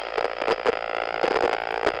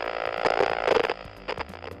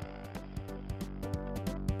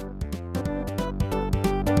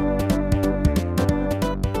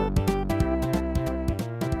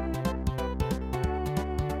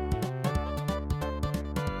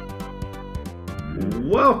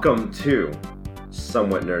Welcome to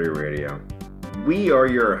Somewhat Nerdy Radio. We are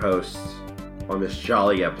your hosts on this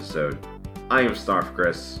jolly episode. I am Snarf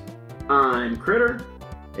Chris. I'm Critter.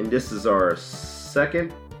 And this is our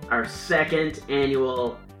second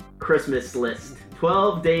annual Christmas list.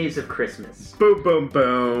 12 days of Christmas. Boom, boom,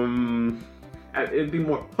 boom. It'd be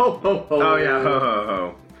more ho, ho, ho. Oh, yeah, ho, ho,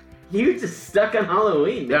 ho. You just stuck on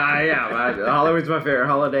Halloween. Yeah. Halloween's my favorite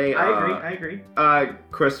holiday. I agree.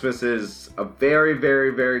 Christmas is a very,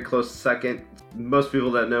 very, very close second. Most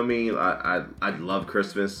people that know me, I love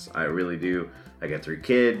Christmas. I really do. I got 3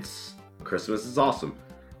 kids. Christmas is awesome.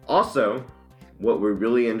 Also, what we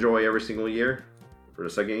really enjoy every single year, for the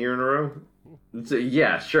second year in a row?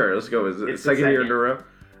 Yeah, sure. Let's go. Is it second year in a row?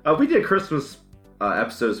 We did Christmas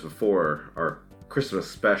episodes before our Christmas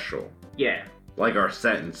special. Yeah. Like our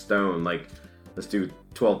set in stone. Like, let's do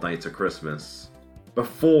 12 Nights of Christmas.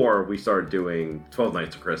 Before we started doing 12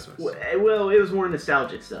 Nights of Christmas. Well, it was more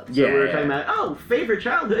nostalgic stuff. So yeah. We were talking about, favorite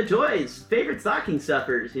childhood toys, favorite stocking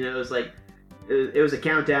stuffers. You know, it was like, it was a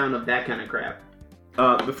countdown of that kind of crap.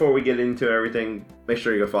 Before we get into everything, make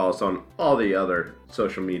sure you go follow us on all the other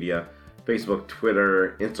social media. Facebook,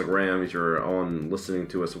 Twitter, Instagram, if you're on listening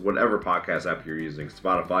to us, whatever podcast app you're using.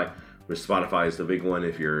 Spotify, which Spotify is the big one.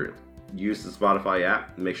 If you're use the Spotify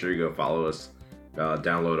app, make sure you go follow us.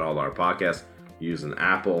 Download all our podcasts. Use an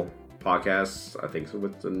Apple Podcasts, I think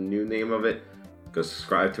what's the new name of it. Go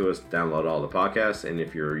subscribe to us, download all the podcasts. And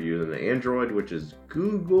if you're using an Android, which is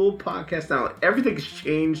Google Podcasts now, everything's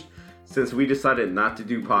changed since we decided not to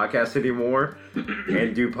do podcasts anymore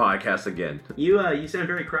and do podcasts again. You sound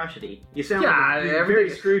very crotchety. You sound very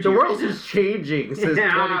Scrooge. The world is changing since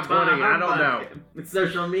 2020. I don't know. It's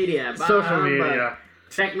social media. Social media.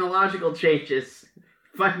 Technological changes.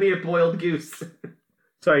 Find me a boiled goose.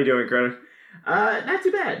 So how you doing, Critter? Not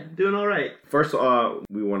too bad. Doing all right. First,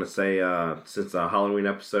 we want to say since the Halloween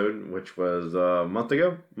episode, which was a month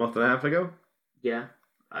and a half ago. Yeah,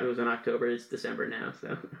 it was in October. It's December now,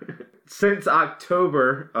 so. Since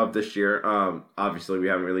October of this year, obviously we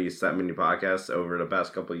haven't released that many podcasts over the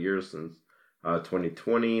past couple of years since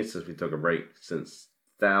 2020, since we took a break since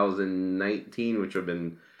 2019, which would have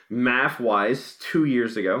been math-wise 2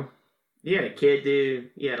 years ago. You had a kid, dude.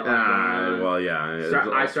 You had a lot well,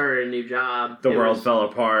 yeah. I started a new job. The world fell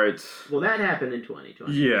apart. Well, that happened in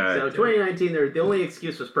 2020. Yeah. So 2019, the only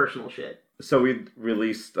excuse was personal shit. So we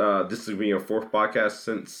released, this is being our 4th podcast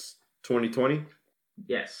since 2020.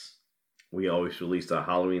 Yes. We always release a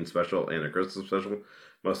Halloween special and a Christmas special,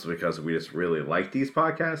 mostly because we just really like these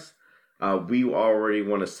podcasts. We already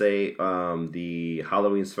want to say the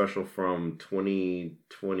Halloween special from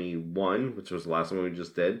 2021, which was the last one we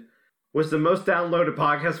just did, was the most downloaded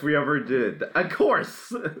podcast we ever did. Of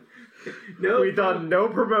course. We've done no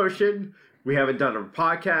promotion. We haven't done a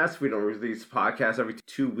podcast. We don't release podcasts every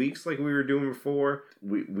 2 weeks like we were doing before.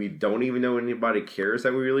 We don't even know anybody cares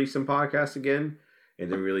that we release some podcasts again. And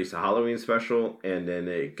then we released a Halloween special, and then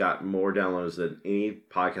it got more downloads than any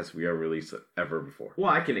podcast we ever released ever before. Well,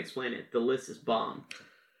 I can explain it. The list is bomb.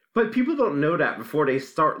 But people don't know that before they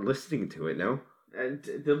start listening to it, no?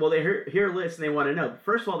 Well, they hear a list and they want to know.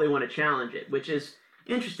 First of all, they want to challenge it, which is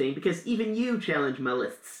interesting because even you challenge my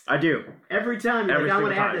lists. I do. Every time you're like, I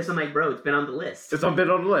want to have this. I'm like, bro, it's been on the list. It's been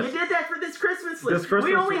on the list. You did that for this Christmas list.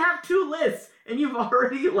 We only have 2 lists. And you've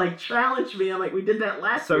already, challenged me. I'm like, we did that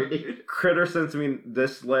last year, dude. Critter sends me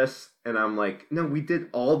this list, and I'm like, no, we did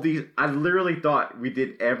all these. I literally thought we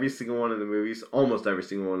did every single one of the movies, almost every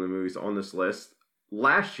single one of the movies on this list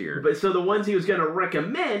last year. But so the ones he was going to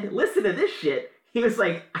recommend, listen to this shit. He was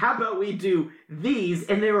like, how about we do these?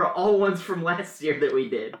 And they were all ones from last year that we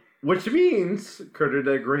did. Which means Critter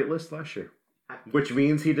did a great list last year. Which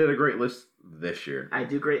means he did a great list this year. I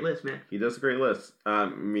do great lists, man. He does a great list.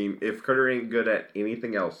 If Critter ain't good at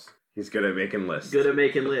anything else, he's good at making lists. Good at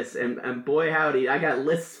making lists. And boy, howdy, I got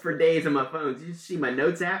lists for days on my phone. Did you see my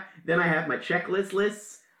notes app? Then I have my checklist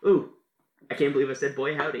lists. Ooh, I can't believe I said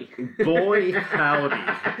boy, howdy. Boy,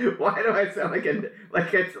 howdy. Why do I sound like a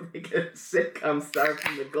sitcom star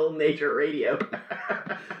from the Golden Age of radio?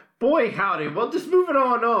 Boy, howdy. Well, just moving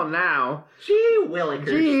on now. Gee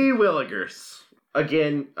willikers.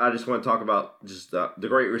 Again, I just want to talk about just the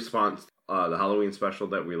great response, the Halloween special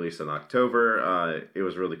that we released in October. It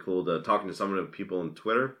was really cool talking to some of the people on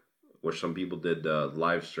Twitter, which some people did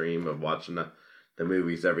live stream of watching the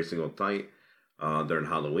movies every single night during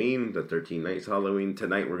Halloween, the 13 nights of Halloween.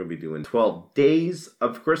 Tonight we're going to be doing 12 days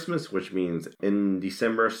of Christmas, which means in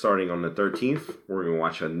December, starting on the 13th, we're going to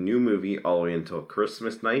watch a new movie all the way until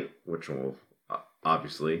Christmas night, which will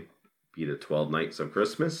obviously be the 12 nights of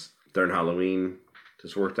Christmas. During Halloween,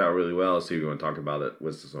 Just worked out really well. So if you want to talk about it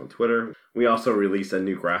with us on Twitter. We also released a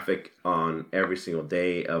new graphic on every single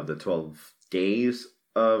day of the 12 days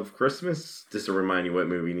of Christmas. Just to remind you what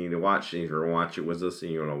movie you need to watch. And if you're going to watch it with us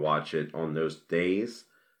and you want to watch it on those days,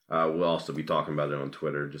 we'll also be talking about it on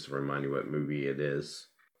Twitter just to remind you what movie it is.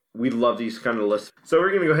 We love these kind of lists. So we're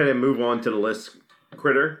going to go ahead and move on to the list.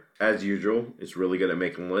 Critter, as usual, is really good at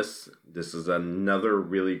making lists. This is another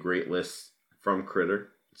really great list from Critter.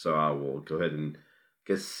 So I will go ahead and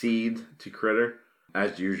concede to Critter.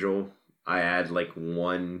 As usual, I add like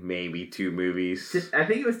 1, maybe 2 movies. I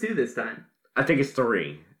think it was 2 this time. I think it's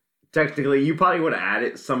 3. Technically, you probably would have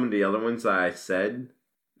added some of the other ones that I said.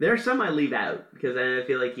 There are some I leave out because I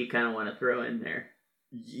feel like you kind of want to throw in there.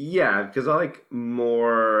 Yeah, because I like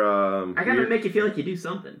more... I gotta make you feel like you do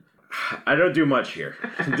something. I don't do much here.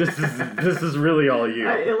 This is really all you.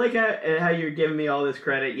 I like how you're giving me all this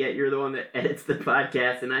credit, yet you're the one that edits the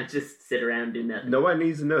podcast, and I just sit around and do nothing. Nobody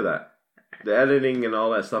needs to know that. The editing and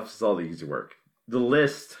all that stuff is all the easy work. The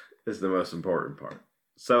list is the most important part.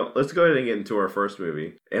 So let's go ahead and get into our first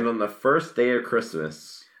movie. And on the first day of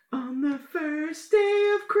Christmas... On the first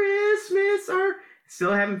day of Christmas,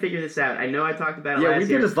 Still haven't figured this out. I know I talked about it last year. Yeah, we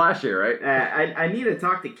did this last year, right? I need to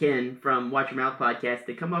talk to Ken from Watch Your Mouth Podcast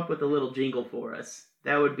to come up with a little jingle for us.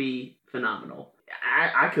 That would be phenomenal.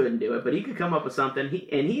 I couldn't do it, but he could come up with something.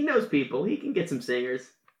 He knows people. He can get some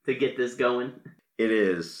singers to get this going. It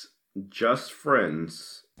is Just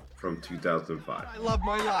Friends from 2005. I love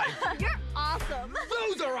my life. You're awesome.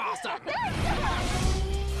 Those are awesome.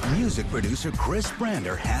 Music producer Chris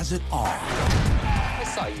Brander has it all. I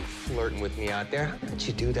saw you flirting with me out there. How could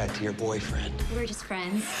you do that to your boyfriend? We're just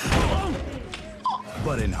friends.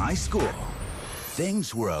 But in high school,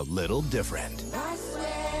 things were a little different.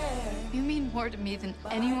 You mean more to me than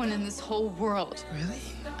anyone in this whole world. Really?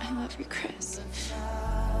 I love you, Chris.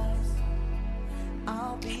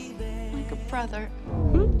 Like a brother.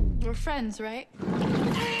 We're friends, right?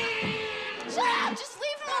 Shut up! Just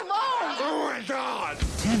leave him alone! Oh my God!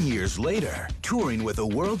 10 years later, touring with the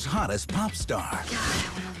world's hottest pop star God, I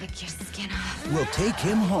want to lick your skin off. will take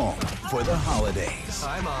him home for the holidays.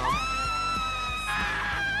 Hi, Mom.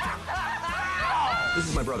 This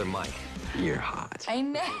is my brother, Mike. You're hot. I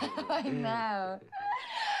know, I know.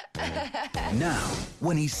 Now,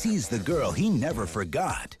 when he sees the girl he never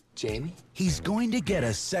forgot, Jamie? he's going to get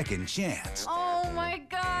a second chance Oh my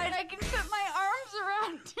God, I can put my arms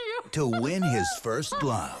around you. to win his first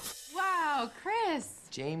love. Wow, Chris.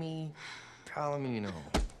 Jamie Palomino.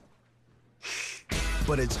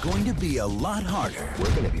 But it's going to be a lot harder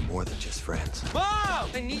We're gonna be more than just friends. Mom!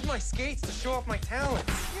 I need my skates to show off my talent.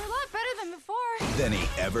 You're a lot better than before. than he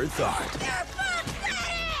ever thought. You're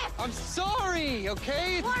pathetic! I'm sorry,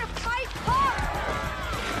 okay? You want to fight hard?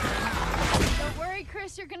 Don't worry,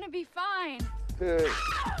 Chris, you're gonna be fine.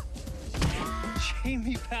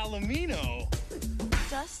 Jamie Palomino.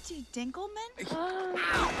 Dusty Dinkelman?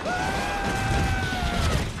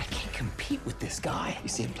 I can't compete with this guy. You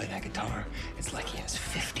see him play that guitar? It's like he has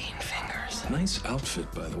 15 fingers. Nice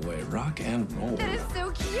outfit, by the way. Rock and roll. That is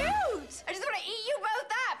so cute! I just want to eat you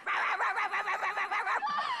both up!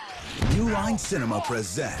 New Line Cinema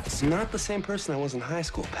presents Not the same person I was in high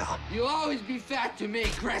school, pal. You'll always be fat to me,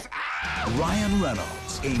 Chris. Ryan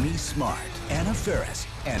Reynolds, Amy Smart, Anna Faris,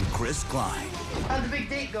 and Chris Klein. How'd the big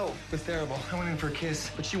date go? It was terrible. I went in for a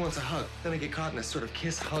kiss, but she wants a hug. Then I get caught in a sort of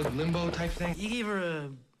kiss-hug limbo type thing. You gave her a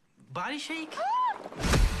body shake?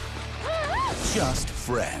 Just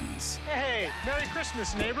Friends. Hey, Merry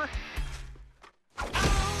Christmas, neighbor.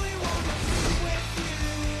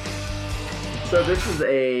 So this is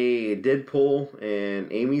a Deadpool and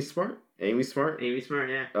Amy Smart. Amy Smart,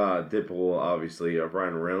 yeah. Deadpool, obviously,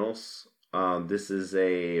 Ryan Reynolds. This is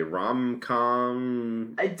a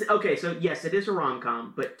rom-com. Okay, so yes, it is a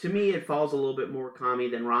rom-com, but to me it falls a little bit more comedy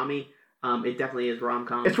than Rami. It definitely is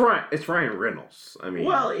rom-com. It's Ryan Reynolds. I mean,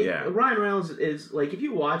 yeah. Ryan Reynolds is, like, if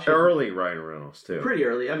you watch it... Early Ryan Reynolds, too. Pretty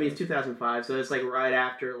early. I mean, it's 2005, so it's, like, right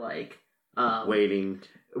after, like... Waiting,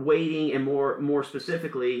 and more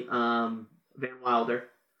specifically, Van Wilder.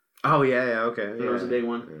 Oh, yeah, okay. So that was a big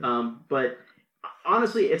one. Yeah. But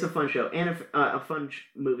honestly, it's a fun show and a fun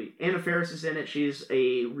movie. Anna Faris is in it. She's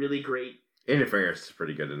a really great... Anna Faris is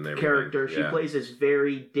pretty good in there. Character. She plays this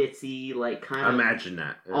very ditzy, like, kind of... Imagine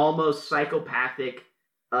that. Yeah. Almost psychopathic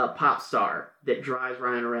pop star that drives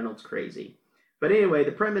Ryan Reynolds crazy. But anyway,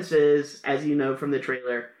 the premise is, as you know from the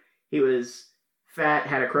trailer, he was fat,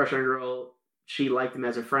 had a crush on a girl. She liked him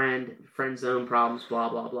as a friend zone problems, blah,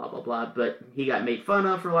 blah, blah, blah, blah. But he got made fun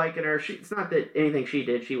of for liking her. It's not that anything she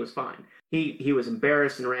did, she was fine. He was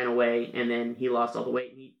embarrassed and ran away, and then he lost all the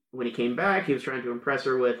weight. When he came back, he was trying to impress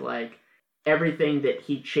her with, like, everything that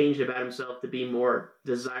he changed about himself to be more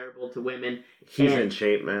desirable to women. He's in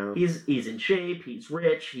shape now. He's in shape. He's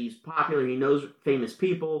rich. He's popular. He knows famous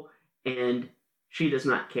people, and she does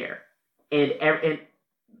not care. And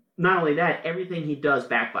not only that, everything he does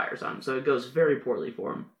backfires on him, so it goes very poorly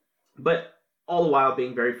for him. But all the while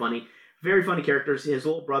being very funny. Very funny characters. His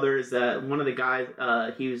little brother is one of the guys.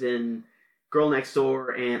 He was in Girl Next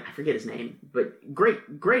Door, and I forget his name, but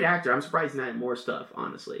great actor. I'm surprised he's not in more stuff,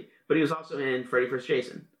 honestly. But he was also in Freddy vs.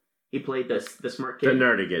 Jason. He played the smart kid. The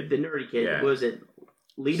nerdy kid. The nerdy kid. Yeah. Was it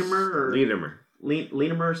Ledermer?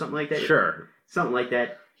 Ledermer or something like that? Sure. Something like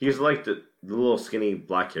that. He was like the little skinny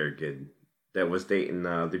black-haired kid that was dating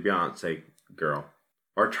the Beyonce girl.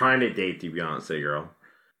 Or trying to date the Beyonce girl.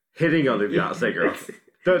 Hitting on the Beyonce girl.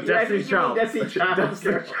 Destiny's Child. Destiny's Child.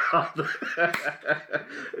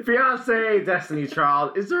 Beyonce, Destiny's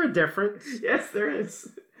Child. Is there a difference? Yes, there is.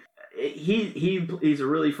 He's a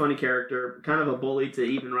really funny character, kind of a bully to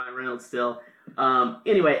even Ryan Reynolds still.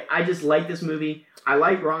 Anyway, I just like this movie. I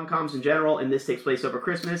like rom-coms in general, and this takes place over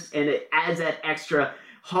Christmas, and it adds that extra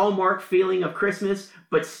Hallmark feeling of Christmas,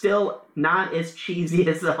 but still not as cheesy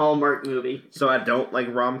as the Hallmark movie. So I don't like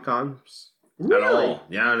rom-coms? Really? At all.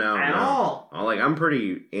 Yeah, no. At all. I'm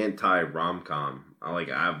pretty anti-rom-com.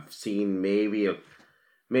 I've seen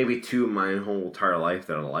maybe two in my whole entire life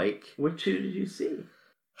that I like. What two did you see?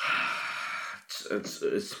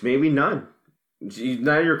 It's maybe none.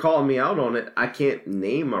 Now you're calling me out on it. I can't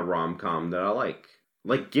name a rom-com that I like.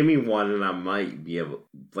 Like, give me one and I might be able...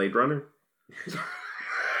 Blade Runner?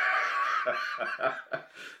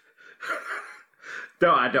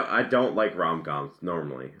 No, I don't like rom-coms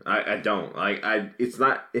normally. I don't. It's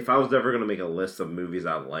not... If I was ever going to make a list of movies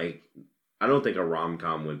I like, I don't think a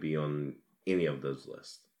rom-com would be on any of those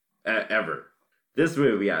lists. Ever. This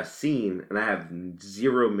movie I've seen, and I have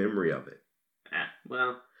zero memory of it.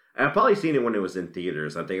 Well... I've probably seen it when it was in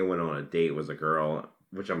theaters. I think I went on a date with a girl,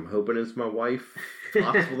 which I'm hoping is my wife,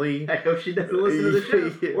 possibly. I hope she doesn't listen to the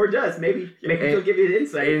show. Or does. Maybe she'll give you an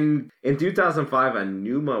insight. In 2005, I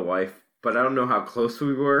knew my wife, but I don't know how close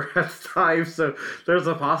we were at the time. So there's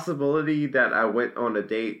a possibility that I went on a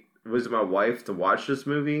date with my wife to watch this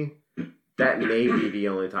movie. That may be the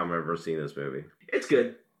only time I've ever seen this movie. It's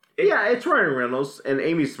good. Yeah, it's Ryan Reynolds and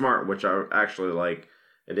Amy Smart, which I actually like.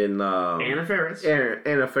 And then Anna Faris.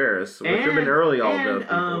 Anna Faris, which have been early all those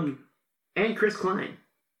people. And Chris Klein.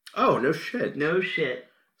 Oh, no shit. No shit.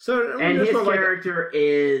 So and his character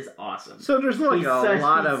is awesome. So there's like a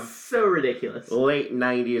lot of so ridiculous late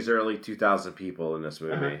 90s, early 2000 people in this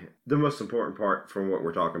movie. Uh-huh. The most important part from what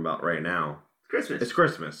we're talking about right now. Christmas. It's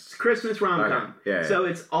Christmas. It's Christmas rom-com. Okay. Yeah. So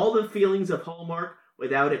it's all the feelings of Hallmark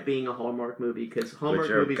without it being a Hallmark movie, because Hallmark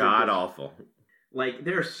movies are god-awful. Like,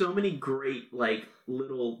 there are so many great, like,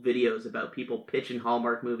 little videos about people pitching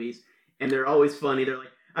Hallmark movies, and they're always funny. They're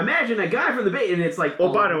like, imagine a guy from the Bay, and it's like...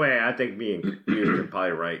 Well, by the way, I think me and you could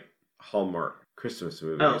probably write Hallmark Christmas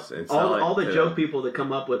movies. And all the joke people that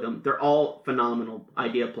come up with them, they're all phenomenal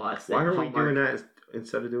idea plots. Why are we doing that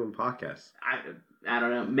instead of doing podcasts? I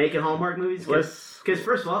don't know. Making Hallmark movies? Because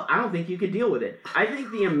first of all, I don't think you could deal with it. I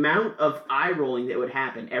think the amount of eye rolling that would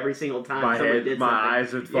happen every single time somebody did something. My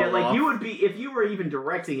eyes would fall off. You would be, if you were even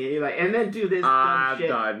directing it, you're like, and then do this dumb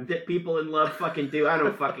shit that people in love fucking do. I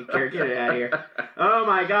don't fucking care. Get it out of here. Oh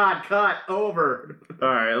my god, cut. Over.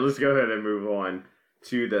 Alright, let's go ahead and move on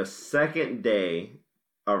to the second day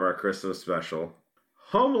of our Christmas special.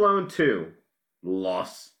 Home Alone 2,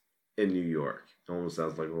 Lost in New York. It almost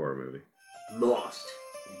sounds like a horror movie. Lost.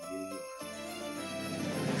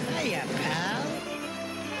 Hiya, pal.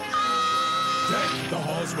 Deck the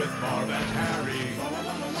halls with Marv and Harry.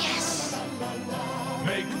 Yes.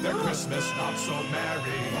 Make their Christmas not so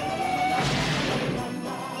merry.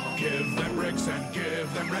 Give them bricks and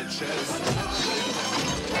give them riches.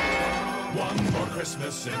 One more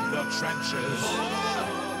Christmas in the trenches.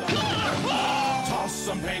 Toss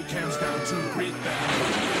some paint cans down to greet them.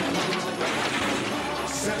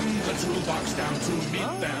 Send the toolbox down to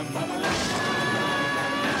meet them.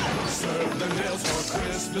 Serve them meals for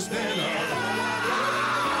Christmas dinner.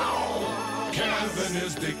 Kevin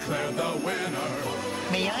is declared the winner.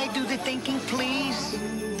 May I do the thinking, please?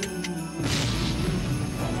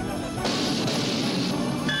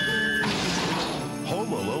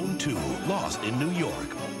 Home Alone 2, Lost in New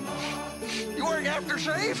York. You wearing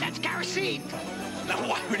aftershave? That's kerosene. Now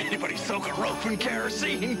why would anybody soak a rope in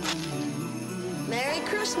kerosene? Merry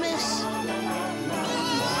Christmas.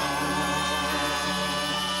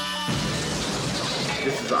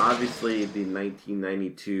 This is obviously the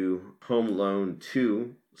 1992 Home Alone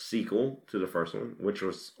 2 sequel to the first one, which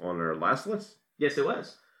was on our last list. Yes, it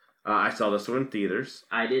was. I saw this one in theaters.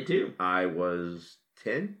 I did too. I was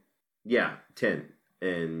 10? Yeah, 10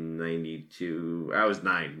 in 92. I was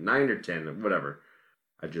 9 or 10, whatever.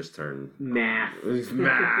 I just turned... Math.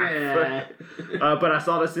 Math. But I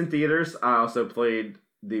saw this in theaters. I also played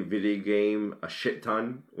the video game a shit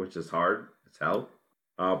ton, which is hard as hell.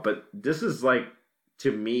 But this is like,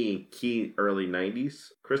 to me, key early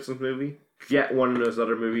 90s Christmas movie. Yet one of those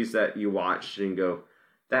other movies that you watch and go,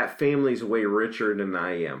 that family's way richer than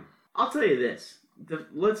I am. I'll tell you this.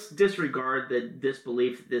 Let's disregard the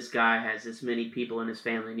disbelief that this guy has this many people in his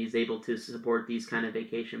family and he's able to support these kind of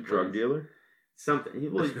vacation plans. Drug dealer?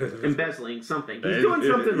 Something. Well, embezzling something. He's doing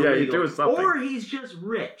something illegal. He's doing something. Or he's just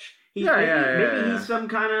rich. Maybe he's some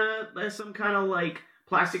kind of like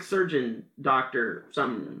plastic surgeon, doctor,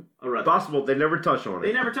 something or other. Possible. They never touch on it.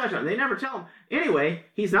 They never touch on it. They never tell him. Anyway,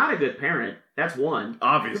 he's not a good parent. That's one.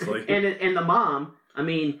 Obviously. and the mom, I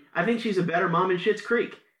mean, I think she's a better mom in Schitt's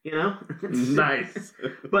Creek, you know? Nice.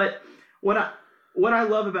 But what I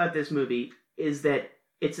love about this movie is that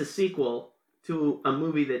it's a sequel to a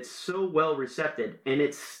movie that's so well received, and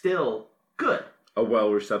it's still good. A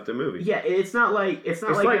well received movie. Yeah, it's like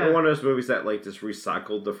one of those movies that like just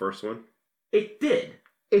recycled the first one. It did.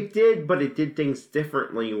 It did, but it did things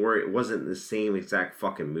differently where it wasn't the same exact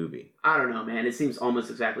fucking movie. I don't know, man. It seems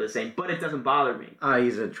almost exactly the same, but it doesn't bother me.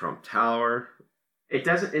 He's in Trump Tower. It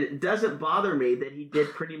doesn't bother me that he did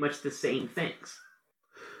pretty much the same things.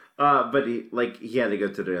 But he had to go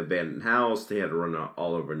to the abandoned house. He had to run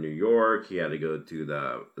all over New York. He had to go to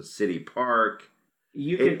the city park.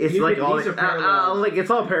 It's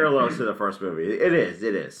all parallels to the first movie. It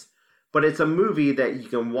is. But it's a movie that you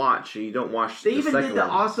can watch, and you don't watch. They even did the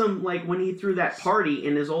awesome, like when he threw that party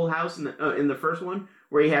in his old house in the first one,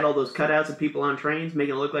 where he had all those cutouts of people on trains,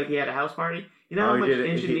 making it look like he had a house party. You know how much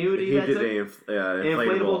ingenuity that took? He did the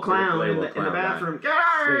inflatable clown in the bathroom.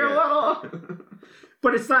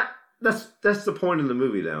 But it's not. That's the point of the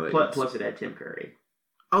movie, though. Plus, it had Tim Curry.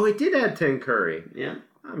 Oh, it did add Tim Curry. Yeah.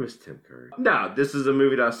 I miss Tim Curry. No, this is a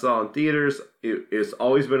movie that I saw in theaters. It's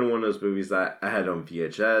always been one of those movies that I had on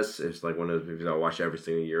VHS. It's like one of those movies I watch every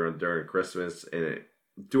single year during Christmas and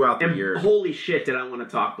throughout the year. Holy shit, did I want to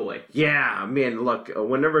Talk Boy? Yeah, man, look,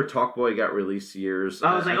 whenever Talk Boy got released years...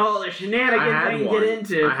 I was like, the shenanigans I can get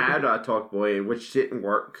into. I had a Talk Boy, which didn't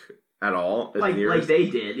work at all. Like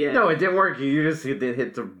they did, yeah. No, it didn't work. You just didn't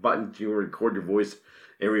hit the button to record your voice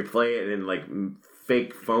and replay it and like...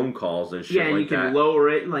 fake phone calls and shit like that. Yeah, and you can lower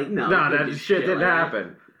it and no. No, that shit didn't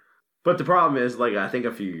happen. But the problem is, I think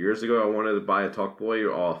a few years ago, I wanted to buy a Talk Boy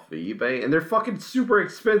off eBay, and they're fucking super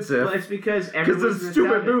expensive. Well, it's because it's a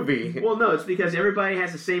stupid movie. Well, no, it's because everybody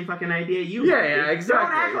has the same fucking idea you have. Yeah, exactly.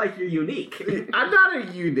 Don't act like you're unique. I'm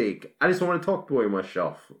not unique. I just want a Talk Boy on my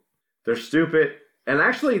shelf. They're stupid. And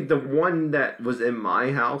actually, the one that was in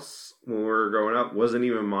my house when we were growing up wasn't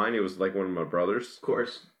even mine. It was like one of my brother's. Of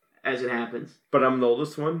course. As it happens. But I'm the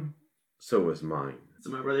oldest one, so was mine. That's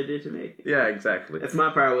what my brother did to me. Yeah, exactly. That's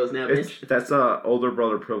my power was now, bitch. That's older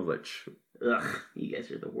brother privilege. Ugh, you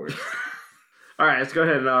guys are the worst. All right, let's go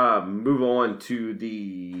ahead and move on to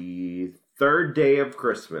the third day of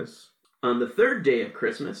Christmas. On the third day of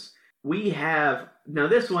Christmas, we have... Now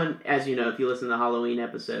this one, as you know, if you listen to the Halloween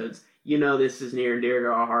episodes, you know this is near and dear to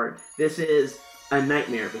our heart. This is A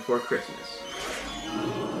Nightmare Before Christmas.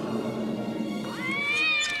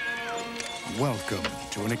 Welcome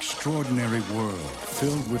to an extraordinary world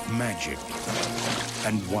filled with magic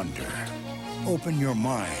and wonder. Open your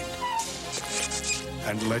mind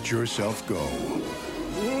and let yourself go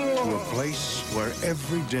to a place where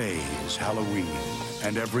every day is Halloween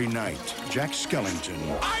and every night Jack Skellington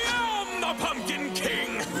I am the Pumpkin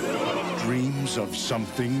King! dreams of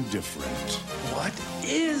something different. What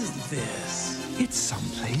is this? It's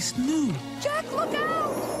someplace new. Jack, look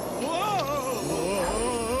out!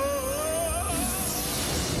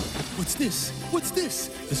 What's this? What's this?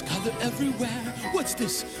 There's color everywhere. What's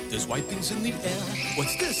this? There's white things in the air.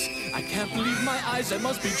 What's this? I can't believe my eyes. I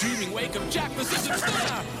must be dreaming. Wake up, Jack. This isn't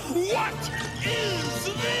fair. What is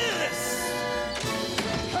this?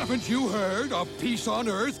 Haven't you heard of peace on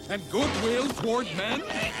earth and goodwill toward men?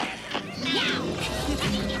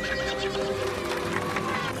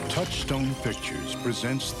 Touchstone Pictures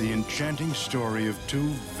presents the enchanting story of two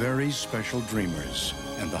very special dreamers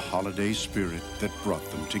and the holiday spirit that brought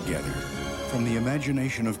them together. From the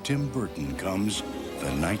imagination of Tim Burton comes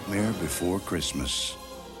The Nightmare Before Christmas.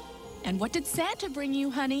 And what did Santa bring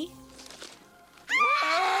you, honey?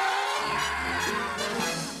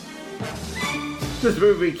 This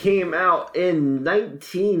movie came out in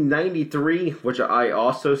 1993, which I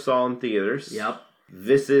also saw in theaters. Yep.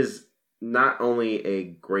 This is not only a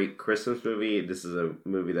great Christmas movie, this is a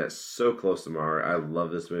movie that's so close to my heart. I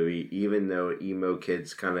love this movie, even though emo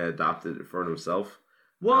kids kind of adopted it for themselves.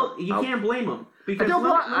 Well, you can't blame them. Because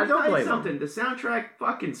I don't blame something. The soundtrack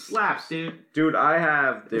fucking slaps, dude. Dude, I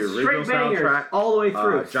have the original soundtrack all the way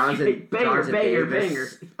through. Jonathan banger.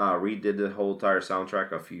 Davis redid the whole entire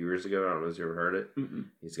soundtrack a few years ago. I don't know if you ever heard it. Mm-mm.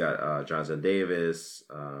 He's got Jonathan Davis,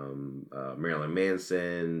 Marilyn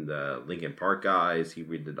Manson, the Linkin Park guys. He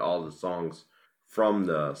redid all the songs from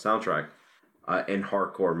the soundtrack in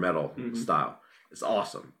hardcore metal style. It's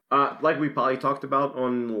awesome. Like we probably talked about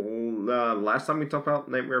on last time we talked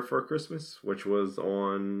about Nightmare Before Christmas, which was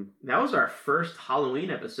on... That was our first Halloween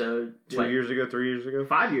episode. 3 years ago? 5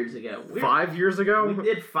 years ago. 5 years ago? We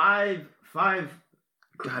did five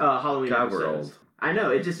Halloween episodes. We're old. I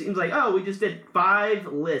know, it just seems like, we just did 5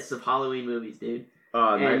 lists of Halloween movies, dude.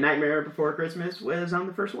 And Nightmare Before Christmas was on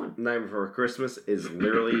the first one. Nightmare Before Christmas is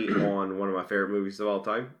literally on one of my favorite movies of all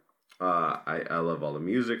time. I love all the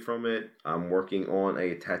music from it. I'm working on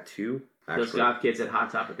a tattoo. Actually. Those goth kids at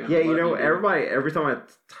Hot Topic. Yeah, every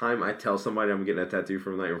time I tell somebody I'm getting a tattoo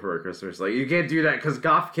from Night Before Christmas, like, you can't do that because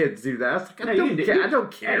goth kids do that. Like, I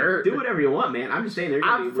don't care. Hey, do whatever you want, man. I'm just saying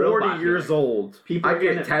I'm 40 years old. I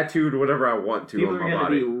get tattooed whatever I want to on my body. People are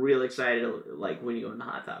going to be real excited, like, when you go into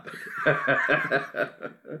Hot Topic.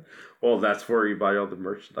 Well, that's where you buy all the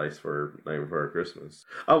merchandise for Night Before Christmas.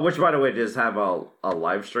 Which, by the way, does have a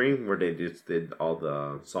live stream where they just did all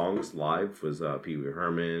the songs live. It was Pee Wee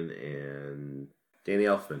Herman and Danny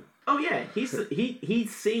Elfman. Oh yeah, he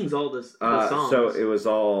sings all the songs. So it was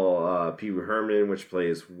all Pee Wee Herman, which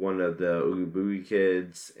plays one of the Oogie Boogie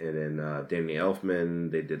kids, and then Danny Elfman.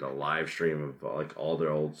 They did a live stream of like all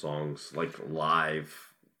their old songs, like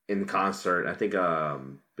live in concert. I think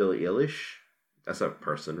Billie Eilish. That's a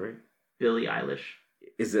person, right? Billie Eilish.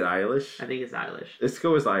 Is it Eilish? I think it's Eilish. Let's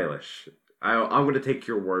go with Eilish. I'm going to take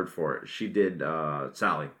your word for it. She did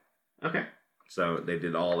Sally. Okay. So they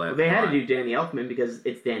did all that. Well, they had to do Danny Elfman because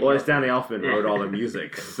it's Danny. Well, it's Danny Elfman wrote all the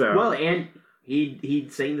music. So well, and he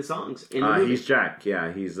sang the songs in the movie. He's Jack.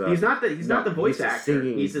 Yeah, he's not the voice actor.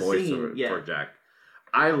 He's the singing for Jack.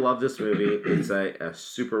 I love this movie. It's a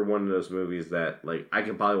super one of those movies that, like, I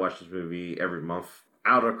can probably watch this movie every month.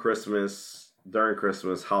 Out of Christmas, during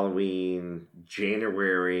Christmas, Halloween,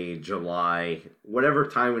 January, July, whatever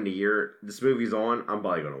time in the year this movie's on, I'm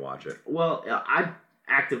probably going to watch it. Well, I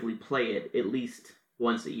actively play it at least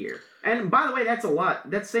once a year. And by the way, that's a lot.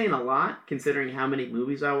 That's saying a lot considering how many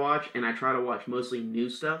movies I watch, and I try to watch mostly new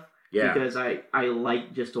stuff. Yeah. Because I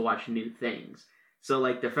like just to watch new things. So,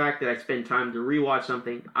 like, the fact that I spend time to rewatch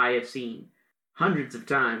something I have seen hundreds of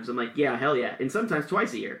times, I'm like, yeah, hell yeah. And sometimes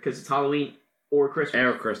twice a year, because it's Halloween or Christmas.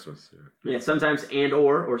 Or Christmas, yeah. Sometimes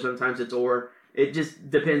or sometimes it's or. It just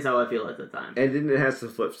depends how I feel at the time. And then it has the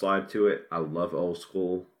flip side to it. I love old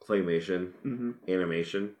school claymation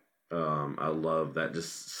animation. I love that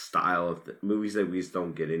just style of movies that we just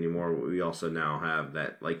don't get anymore. We also now have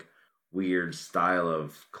that, like, weird style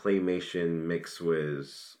of claymation mixed with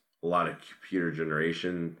a lot of computer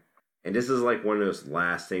generation. And this is like one of those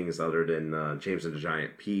last things other than James and the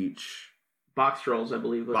Giant Peach. Box Trolls, I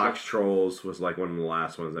believe. Trolls was like one of the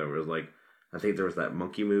last ones that was like, I think there was that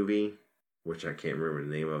monkey movie, which I can't remember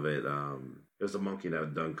the name of it. It was a monkey that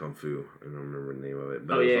had done Kung Fu. I don't remember the name of it.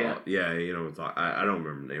 But I don't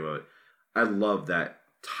remember the name of it. I love that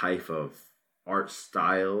type of art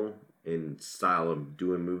style and style of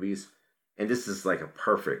doing movies. And this is like a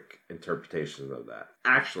perfect interpretation of that.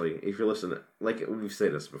 Actually, if you're listening, like we've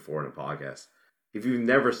said this before in a podcast, if you've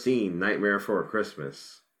never seen Nightmare Before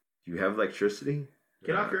Christmas, do you have electricity?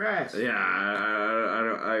 Get off your ass. Yeah,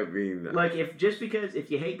 I mean... Like, if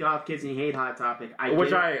you hate goth kids and you hate Hot Topic, I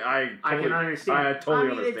can understand. I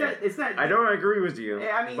totally understand. It's not, I don't agree with you,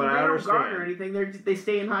 I mean, but they I don't understand. garner anything. They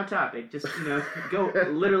stay in Hot Topic. Just, go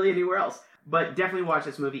literally anywhere else. But definitely watch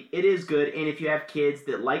this movie. It is good, and if you have kids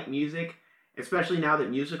that like music, especially now that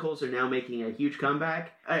musicals are now making a huge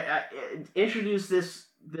comeback, I introduce this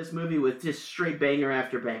movie with just straight banger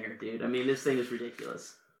after banger, dude. I mean, this thing is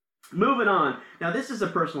ridiculous. Moving on. Now, this is a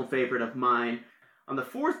personal favorite of mine. On the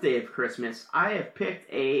fourth day of Christmas, I have picked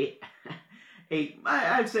I'd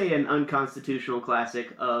say an unconstitutional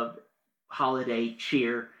classic of holiday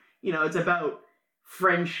cheer. It's about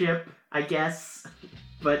friendship, I guess,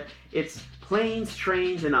 but it's Planes,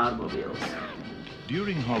 Trains, and Automobiles.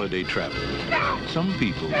 During holiday travel, some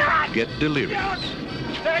people get delirious.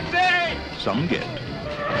 Some get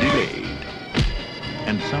delayed.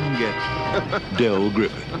 And some get Del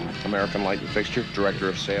Griffin. American Light and Fixture, Director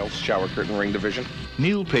of Sales, Shower Curtain Ring Division.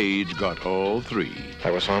 Neil Page got all three. I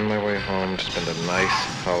was on my way home to spend a nice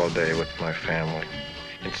holiday with my family.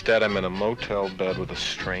 Instead, I'm in a motel bed with a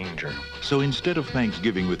stranger. So instead of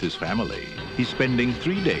Thanksgiving with his family, he's spending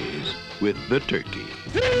 3 days with the turkey.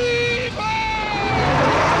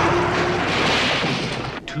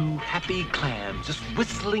 Two happy clams just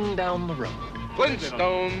whistling down the road.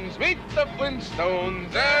 Flintstones, meet the Flintstones,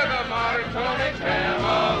 they're the Marconi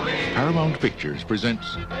family. Paramount Pictures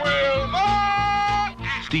presents Wilma!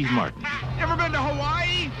 Steve Martin, You ever been to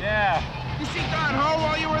Hawaii? Yeah. You see Don Ho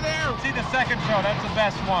while you were there? See the second show, that's the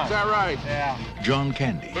best one. Is that right? Yeah. John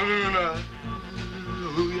Candy,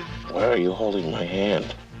 Why are you holding my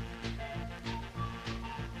hand?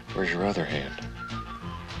 Where's your other hand?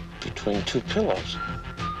 Between two pillows.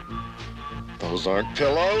 Those aren't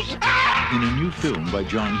pillows. in a new film by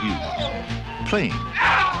John Hughes. Planes,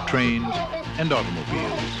 trains, and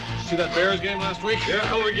automobiles. See that Bears game last week? Yeah,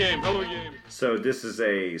 hell of a game, hell of a game. So this is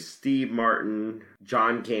a Steve Martin,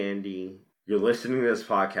 John Candy. You're listening to this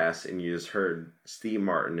podcast and you just heard Steve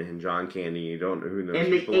Martin and John Candy. You don't know who those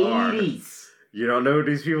people are. In the 80s. You don't know who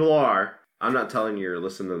these people are. I'm not telling you you're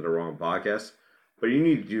listening to the wrong podcast, but you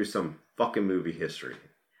need to do some fucking movie history.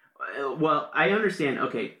 Well, I understand.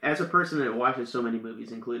 Okay, as a person that watches so many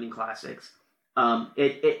movies, including classics,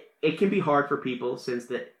 it can be hard for people since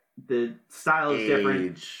the style is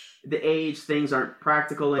different. The age, things aren't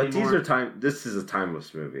practical anymore. But this is a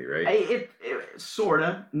timeless movie, right? It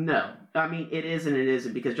sorta. No, I mean it is and it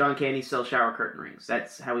isn't because John Candy sells shower curtain rings.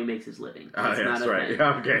 That's how he makes his living. That's right. Thing.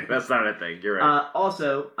 Okay, that's not a thing. You're right.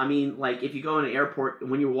 Also, I mean, like if you go in an airport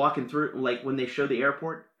when you're walking through, like when they show the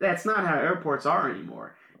airport, that's not how airports are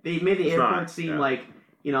anymore. They made the airport seem like,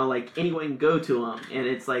 you know, like anyone can go to them, and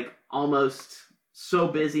it's like almost so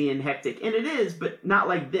busy and hectic. And it is, but not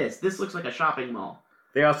like this. This looks like a shopping mall.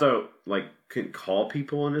 They also, like, couldn't call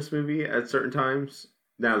people in this movie at certain times.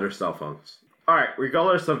 Now they're cell phones. All right,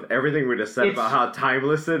 regardless of everything we just said about how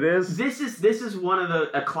timeless it is. This is one of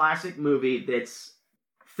a classic movie that's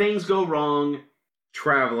things go wrong.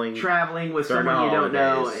 Traveling with someone you don't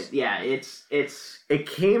know. Yeah, it's. It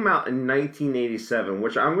came out in 1987,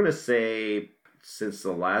 which I'm gonna say, since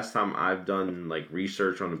the last time I've done like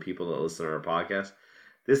research on the people that listen to our podcast,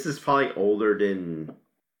 this is probably older than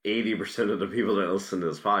 80% of the people that listen to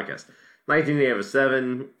this podcast.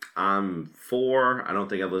 1987. I'm 4. I don't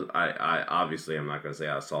think I obviously I'm not gonna say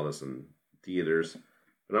I saw this in theaters.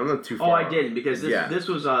 But I'm not too far. Oh, I didn't because this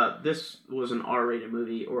was an R-rated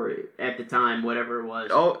movie, or at the time, whatever it was.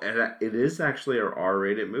 Oh, and it is actually an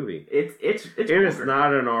R-rated movie. It is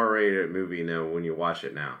not an R-rated movie now when you watch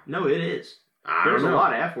it now. No, it is. There's a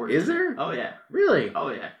lot of F words. Is there? Oh yeah. Really? Oh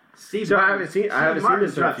yeah. I haven't seen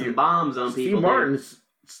this in a few. Bombs on people. Steve Martin's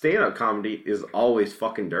stand-up comedy is always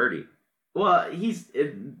fucking dirty. Well,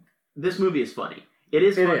 this movie is funny. It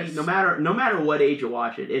is funny. No matter what age you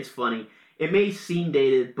watch it, it's funny. It may seem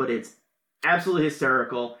dated, but it's absolutely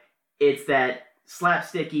hysterical. It's that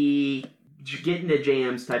slapsticky, get into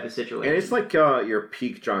jams type of situation. And it's like your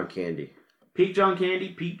peak John Candy. Peak John Candy,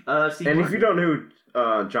 peak Steve And Martin. if you don't know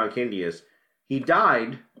who John Candy is, he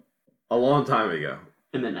died a long time ago.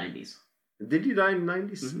 In the 90s. Did he die in the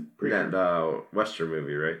 90s? Mm-hmm. That Western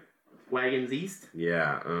movie, right? Wagons East?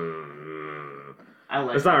 Yeah. I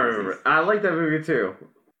like Let's not remember. I like that movie too.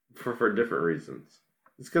 For different reasons.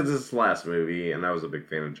 It's because it's his last movie, and I was a big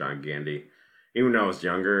fan of John Candy. Even though I was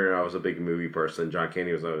younger, I was a big movie person. John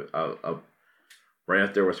Candy was a right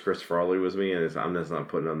up there with Chris Farley was me, and I'm just not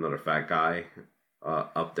putting another fat guy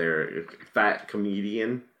up there. Fat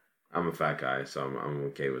comedian. I'm a fat guy, so I'm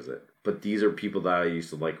okay with it. But these are people that I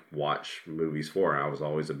used to like watch movies for. I was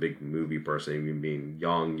always a big movie person, even being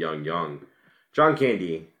young. John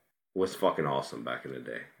Candy was fucking awesome back in the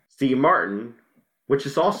day. Steve Martin, which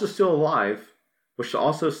is also still alive, which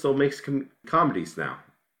also still makes comedies now.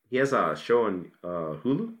 He has a show on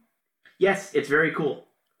Hulu? Yes, it's very cool.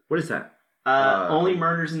 What is that? Only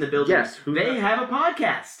Murders in the Building. Yes. They have a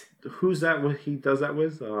podcast. Who's that? What he does that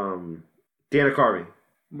with? Dana Carvey.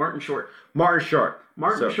 Martin Short. Martin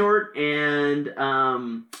Short and...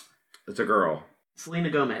 it's a girl.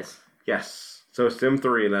 Selena Gomez. Yes. So it's them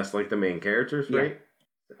three, and that's like the main characters, right?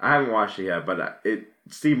 Yeah. I haven't watched it yet, but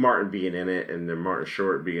Steve Martin being in it and then Martin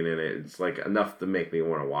Short being in it, it's like enough to make me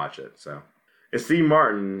want to watch it. So, and Steve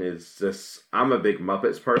Martin is just, I'm a big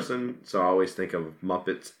Muppets person, so I always think of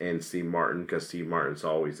Muppets and Steve Martin because Steve Martin's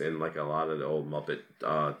always in like a lot of the old Muppet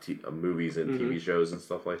movies and TV shows and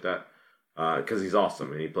stuff like that. Because he's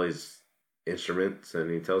awesome and he plays instruments and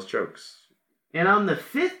he tells jokes. And on the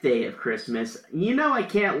 5th day of Christmas, you know I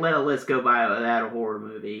can't let a list go by without a horror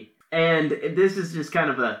movie. And this is just kind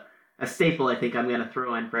of a staple I think I'm going to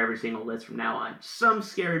throw in for every single list from now on. Some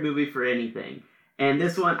scary movie for anything. And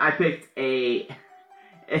this one, I picked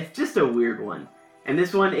it's just a weird one. And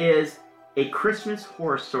this one is A Christmas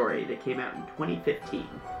Horror Story that came out in 2015.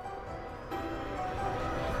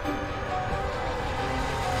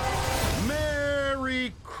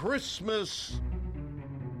 Merry Christmas!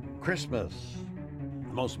 Christmas,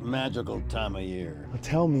 the most magical time of year.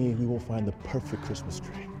 Tell me we will find the perfect Christmas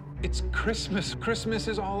tree. It's Christmas. Christmas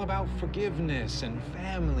is all about forgiveness and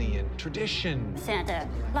family and tradition. Santa,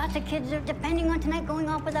 lots of kids are depending on tonight going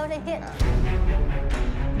off without a hit.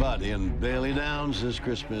 But in Bailey Downs this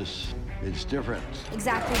Christmas, it's different.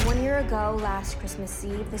 Exactly 1 year ago, last Christmas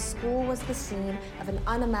Eve, the school was the scene of an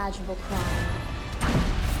unimaginable crime.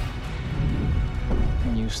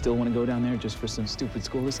 And you still want to go down there just for some stupid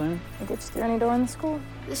school assignment? It gets through any door in the school.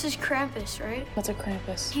 This is Krampus, right? What's a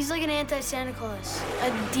Krampus? He's like an anti-Santa Claus.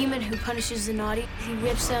 A demon who punishes the naughty. He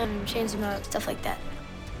whips them and chains them up, stuff like that.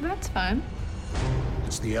 That's fine.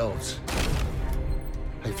 It's the elves.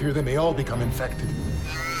 I fear they may all become infected.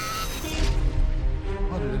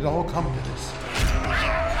 How did it all come to this?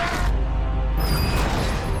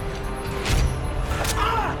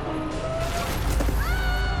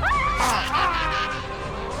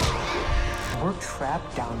 We're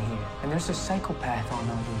trapped down here, and there's a psychopath on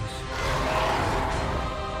our loose.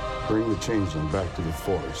 Bring the changeling back to the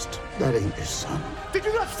forest. That ain't your son. Did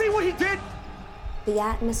you not see what he did? The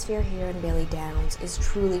atmosphere here in Bailey Downs is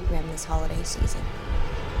truly grim this holiday season.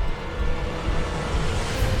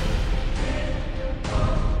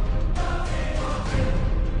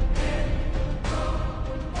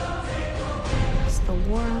 It's the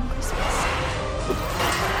war on Christmas.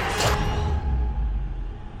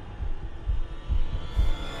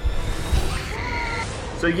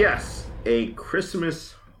 So yes, A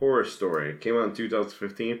Christmas Horror Story came out in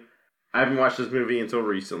 2015. I haven't watched this movie until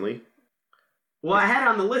recently. Well, I had it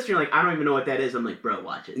on the list. You're like, I don't even know what that is. I'm like, bro,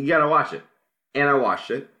 watch it. You gotta watch it. And I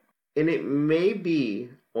watched it. And it may be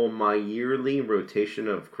on my yearly rotation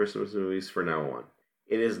of Christmas movies from now on.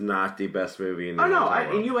 It is not the best movie in the Oh, no. entire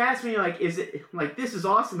world. And you asked me, like, is it, like, this is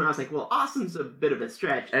awesome? And I was like, well, awesome's a bit of a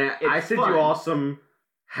stretch. And It's I sent fun. you awesome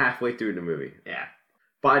halfway through the movie. Yeah.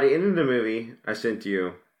 By the end of the movie, I sent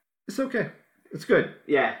you, it's okay. It's good.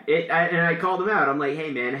 Yeah. And I called him out. I'm like,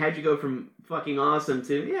 hey, man, how'd you go from fucking awesome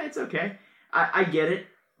to, yeah, it's okay. I get it.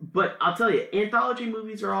 But I'll tell you, anthology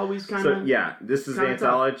movies are always kind of... So, yeah, this is an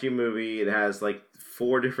anthology movie. It has, like,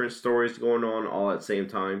 4 different stories going on all at the same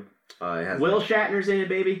time. It has Will Shatner's in it,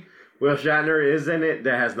 baby. Will Shatner is in it.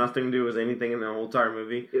 That has nothing to do with anything in the whole entire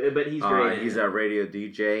movie. But he's great. He's a radio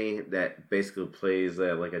DJ that basically plays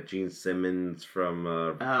like a Gene Simmons from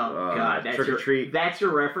God, Trick or Treat. That's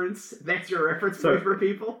your reference? That's your reference point for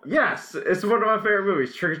people? Yes, it's one of my favorite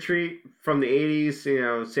movies. Trick or Treat from the 80s. You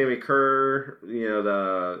know, Sammy Kerr. You know,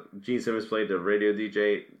 the Gene Simmons played the radio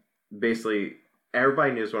DJ. Basically,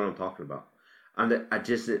 everybody knows what I'm talking about. I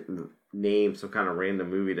just didn't name some kind of random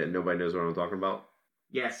movie that nobody knows what I'm talking about.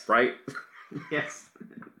 Yes. Right? Yes.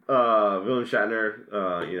 William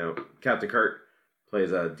Shatner, you know, Captain Kirk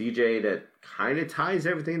plays a DJ that kind of ties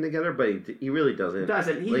everything together, but he really doesn't.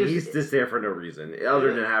 He's just there for no reason,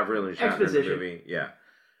 other than have William Shatner in the movie. Yeah.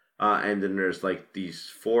 And then there's like these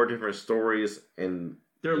 4 different stories, and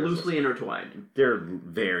they're loosely intertwined. They're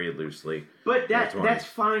very loosely. But that's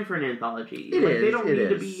fine for an anthology. It is. They don't need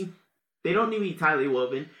to be. They don't need to be tightly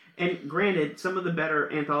woven. And granted, some of the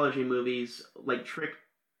better anthology movies, like Trick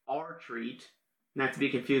or Treat, not to be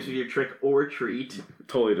confused with your Trick or Treat.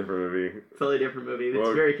 Totally different movie. Totally different movie. That's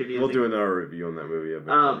very confusing. We'll do another review on that movie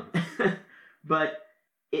eventually. But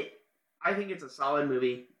I think it's a solid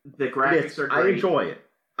movie. The graphics are great. I enjoy it.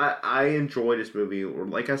 I enjoy this movie. Or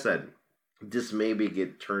like I said, this maybe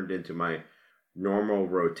get turned into my normal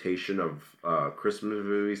rotation of Christmas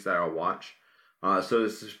movies that I'll watch. So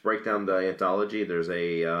this is break down the anthology. There's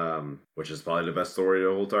a, which is probably the best story of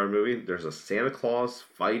the whole entire movie. There's a Santa Claus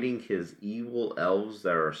fighting his evil elves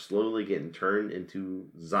that are slowly getting turned into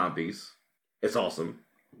zombies. It's awesome.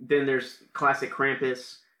 Then there's classic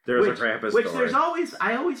Krampus. There's a Krampus story. There's always,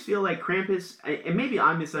 I always feel like Krampus, and maybe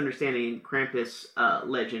I'm misunderstanding Krampus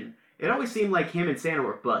legend. It always seemed like him and Santa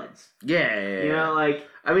were buds. Yeah. You know, like...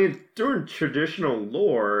 I mean, during traditional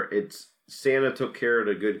lore, it's Santa took care of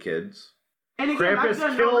the good kids. And again, Krampus I've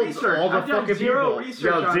done killed no research. all the I've done fucking zero people.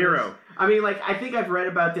 research on this. I mean, like, I think I've read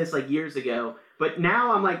about this, like, years ago. But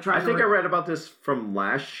now I'm, like, trying I think I read about this from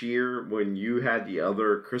last year when you had the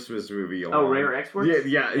other Christmas movie on. Oh, Rare Exports?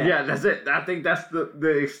 Yeah, that's it. I think that's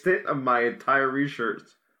the extent of my entire research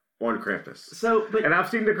on Krampus. So, and I've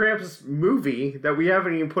seen the Krampus movie that we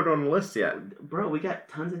haven't even put on the list yet. Bro, we got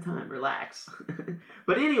tons of time. Relax.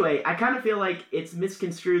 But anyway, I kind of feel like it's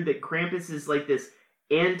misconstrued that Krampus is like this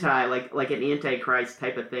like an antichrist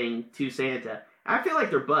type of thing to Santa. I feel like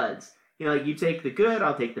they're buds. You know, like, you take the good,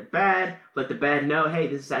 I'll take the bad. Let the bad know, hey,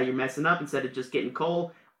 this is how you're messing up instead of just getting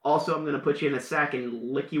coal. Also, I'm going to put you in a sack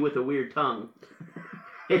and lick you with a weird tongue.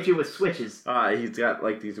 Hit you with switches. He's got,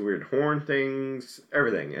 like, these weird horn things,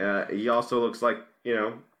 everything. He also looks like, you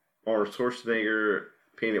know, Arnold Schwarzenegger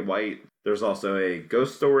painted white. There's also a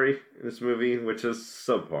ghost story in this movie, which is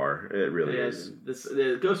subpar. It really is.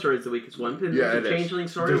 The ghost story is the weakest one. There's a changeling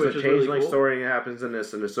story, There's which a is really changeling cool. story that happens in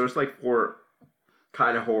this, and so there's like 4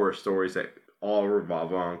 kind of horror stories that all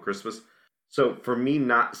revolve around Christmas. So for me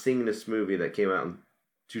not seeing this movie that came out in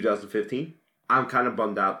 2015, I'm kind of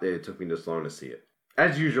bummed out that it took me this long to see it.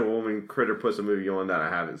 As usual, when Critter puts a movie on that I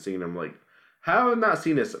haven't seen, I'm like, how have I not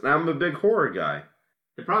seen this? And I'm a big horror guy.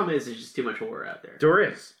 The problem is there's just too much horror out there. There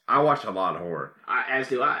is. I watch a lot of horror. As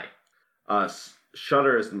do I.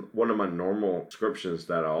 Shudder is one of my normal subscriptions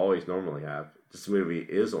that I always normally have. This movie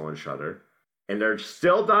is on Shudder, and they're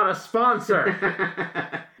still not a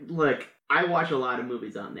sponsor. Look, I watch a lot of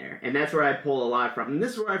movies on there, and that's where I pull a lot from. And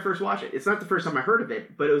this is where I first watched it. It's not the first time I heard of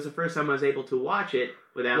it, but it was the first time I was able to watch it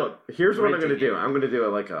without. Look, here's what I'm going to renting do. it. I'm going to do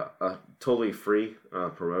a totally free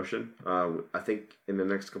promotion. I think in the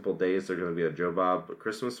next couple of days there's going to be a Joe Bob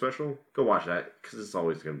Christmas special. Go watch that because it's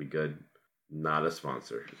always going to be good. Not a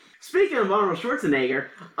sponsor. Speaking of Arnold Schwarzenegger,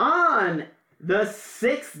 on the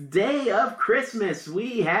 6th day of Christmas,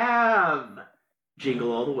 we have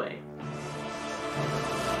Jingle All the Way.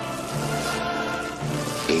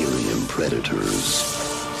 Alien predators,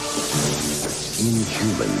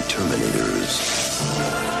 inhuman terminators,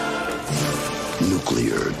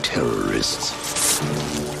 nuclear terrorists.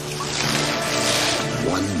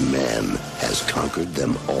 One man has conquered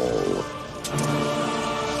them all.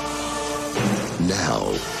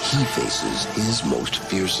 Now he faces his most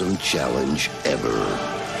fearsome challenge ever.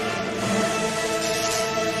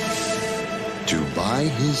 To buy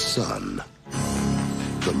his son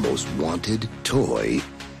the most wanted toy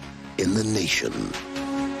in the nation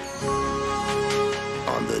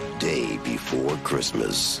on the day before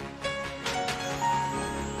Christmas.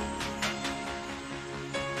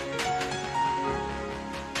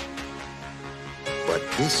 But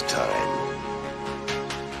this time,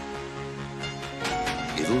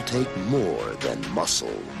 it'll take more than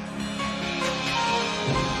muscle.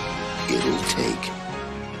 It'll take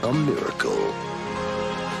a miracle.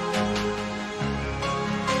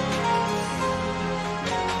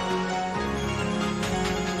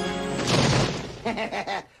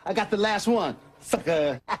 I got the last one,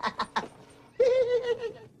 sucker.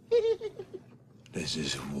 This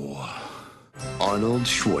is war. Arnold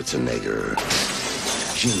Schwarzenegger.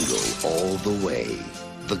 Jingle All the Way.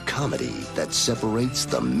 The comedy that separates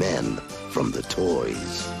the men from the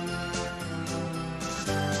toys.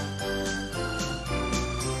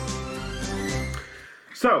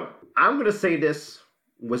 So, I'm going to say this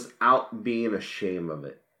without being ashamed of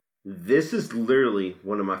it. This is literally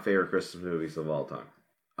one of my favorite Christmas movies of all time.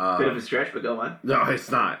 Bit of a stretch, but go on. No, it's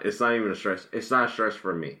not. It's not even a stretch. It's not a stretch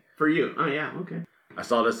for me. For you. Oh, yeah, okay. I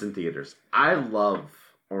saw this in theaters. I love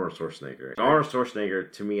Arnold Schwarzenegger. Arnold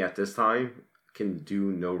Schwarzenegger, to me at this time, can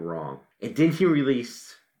do no wrong. And then he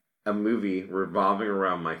released a movie revolving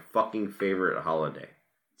around my fucking favorite holiday.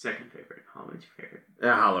 Second favorite. Halloween's your favorite.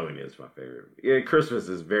 Halloween is my favorite. Yeah, Christmas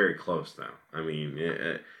is very close now. I mean,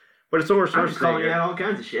 but it's Arnold Schwarzenegger. I'm just calling out all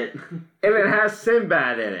kinds of shit. And it has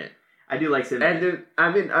Sinbad in it. I do like Sinbad. And then,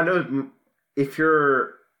 I mean, I know if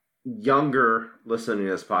you're younger listening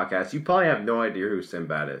to this podcast, you probably have no idea who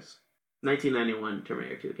Sinbad is. 1991,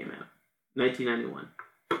 Terminator 2 came out. 1991.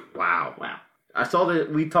 Wow. Wow. I saw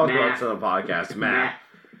that we talked about this on the podcast, Matt.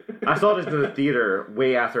 I saw this in the theater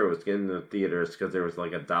way after it was getting in the theaters because there was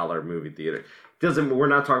like $1 movie theater. We're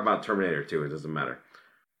not talking about Terminator 2. It doesn't matter.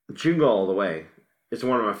 Jingle All the Way. It's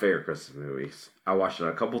one of my favorite Christmas movies. I watch it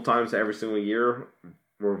a couple times every single year,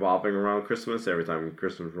 revolving around Christmas. Every time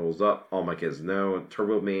Christmas rolls up, all my kids know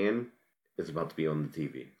Turbo Man is about to be on the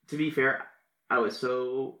TV. To be fair, I was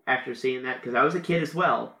so, after seeing that, because I was a kid as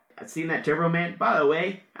well, I'd seen that Turbo Man. By the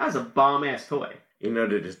way, that was a bomb-ass toy. You know,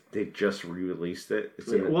 they just re-released it. It's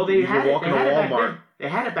They had it back then. They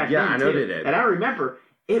had it back then, Yeah, I know too. they did. And I remember,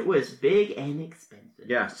 it was big and expensive.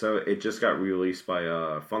 Yeah, so it just got released by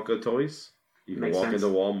Funko Toys. You can Makes walk sense.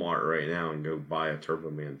 into Walmart right now and go buy a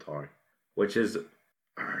Turbo Man toy, which is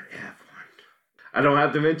I already have one. I don't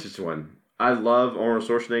have the vintage one. I love Arnold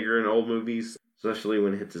Schwarzenegger in old movies, especially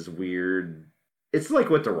when it hits his weird. It's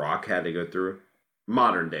like what The Rock had to go through.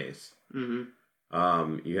 Modern days.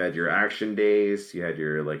 Mm-hmm. You had your action days, you had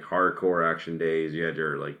your like hardcore action days, you had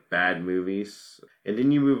your like bad movies, and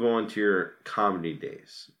then you move on to your comedy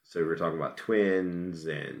days. So we're talking about Twins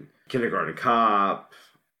and Kindergarten Cop,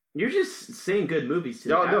 You're just saying good movies to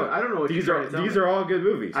me. No. I don't know what these you're are. trying to tell These me. are all good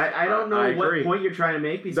movies. I don't know what point you're trying to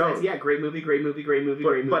make besides, great movie.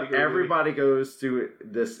 But everybody goes through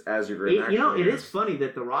this as a great actor. You know, it is funny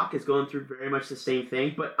that The Rock is going through very much the same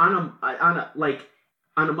thing, but on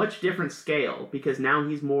a much different scale, because now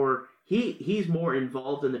he's more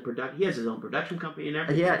involved in the production. He has his own production company and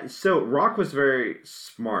everything. Yeah, so Rock was very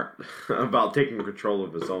smart about taking control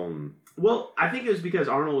of his own. Well, I think it was because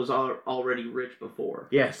Arnold was already rich before.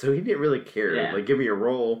 Yeah, so he didn't really care. Yeah. Like, give me a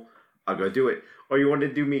role, I'll go do it. Or you want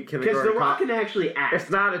to do me kindergarten? Because The Rock can actually act. It's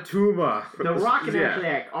not a tuba. The Rock can actually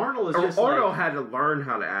act. Arnold is just Arnold had to learn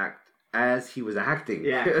how to act as he was acting.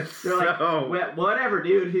 Yeah. They're like, well, whatever,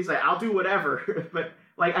 dude. He's like, I'll do whatever. But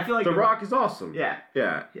like, I feel like The Rock is awesome. Yeah.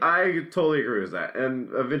 Yeah, I totally agree with that. And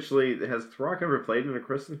eventually, has The Rock ever played in a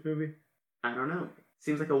Christmas movie? I don't know.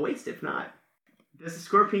 Seems like a waste if not. Does the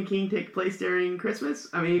Scorpion King take place during Christmas?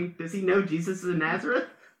 I mean, does he know Jesus is in Nazareth?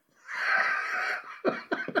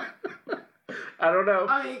 I don't know.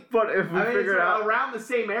 I mean, but if we figure out around the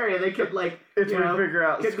same area, they could figure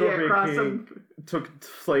out could Scorpion King took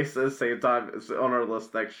place at the same time, it's on our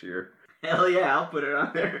list next year. Hell yeah, I'll put it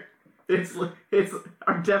on there. It's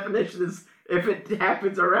our definition is if it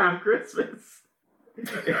happens around Christmas,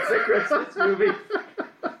 it's a Christmas movie.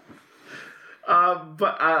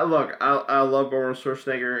 But look, I love Arnold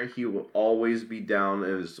Schwarzenegger. He will always be down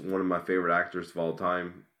as one of my favorite actors of all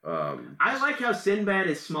time. I like how Sinbad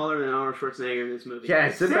is smaller than Arnold Schwarzenegger in this movie. Yeah,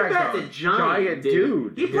 Sinbad's a giant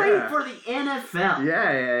dude. He played for the NFL.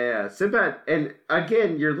 Yeah. Sinbad, and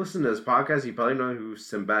again, you're listening to this podcast, you probably know who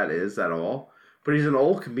Sinbad is at all, but he's an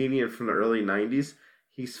old comedian from the early 90s.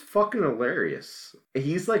 He's fucking hilarious.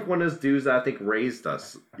 He's like one of those dudes that I think raised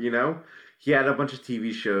us, you know? He had a bunch of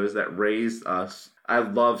TV shows that raised us. I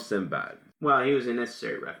love Sinbad. Well, he was in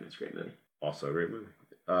Necessary Roughness. Great movie. Also a great movie.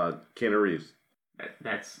 Keanu Reeves.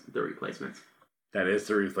 That's The Replacements. That is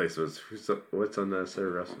The Replacements. What's on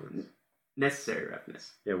Necessary Roughness? Necessary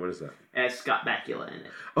Roughness. Yeah, what is that? It has Scott Bakula in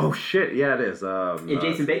it. Oh, shit. Yeah, it is. And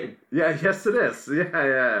Jason Bateman. Yeah, yes, it is.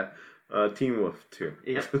 Yeah. Teen Wolf, too.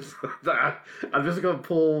 Yep. I'm just going to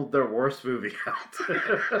pull their worst movie out.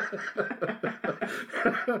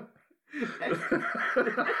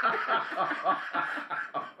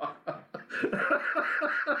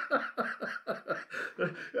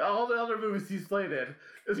 All the other movies he's played in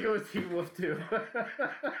is going with Teen Wolf 2.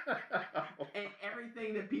 And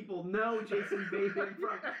everything that people know Jason Bateman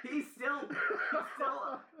from, he's still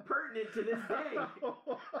pertinent to this day.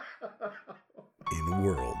 In a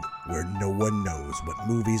world where no one knows what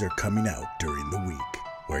movies are coming out during the week,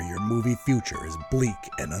 where your movie future is bleak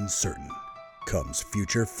and uncertain, comes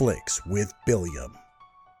Future Flicks with Billiam.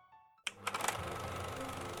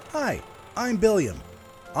 Hi, I'm Billiam.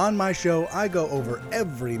 On my show, I go over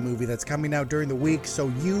every movie that's coming out during the week so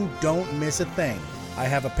you don't miss a thing. I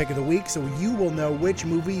have a pick of the week so you will know which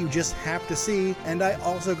movie you just have to see, and I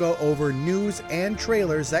also go over news and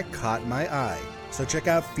trailers that caught my eye. So check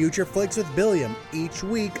out Future Flicks with Billiam each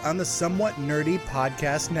week on the Somewhat Nerdy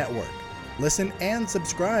Podcast Network. Listen and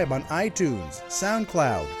subscribe on iTunes,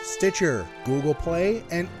 SoundCloud, Stitcher, Google Play,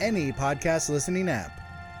 and any podcast listening app.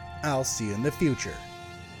 I'll see you in the future.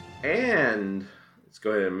 And let's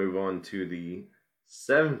go ahead and move on to the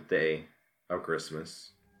 7th day of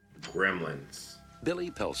Christmas, Gremlins.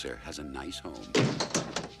 Billy Peltzer has a nice home.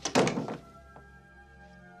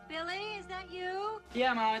 Billy, is that you?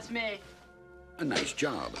 Yeah, Mom, it's me. A nice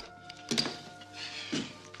job.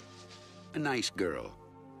 A nice girl.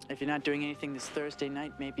 If you're not doing anything this Thursday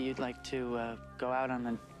night, maybe you'd like to go out on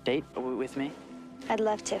a date with me? I'd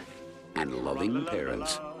love to. And loving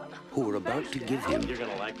parents who are about to give him... You're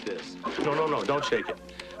gonna like this. No, don't shake it.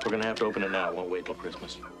 We're gonna have to open it now. It won't wait till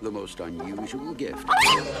Christmas. The most unusual gift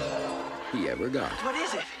he ever got. What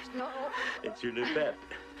is it? It's your new pet.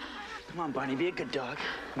 Come on, Barney, be a good dog.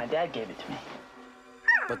 My dad gave it to me.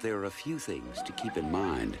 But there are a few things to keep in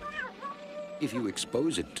mind. If you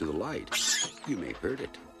expose it to the light, you may hurt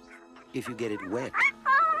it. If you get it wet,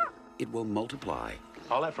 it will multiply.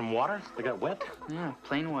 All that from water? They got wet? Yeah,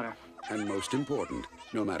 plain water. And most important,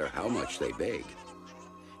 no matter how much they beg,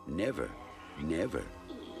 never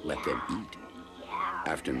let them eat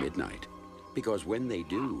after midnight. Because when they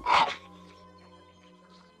do,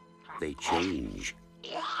 they change.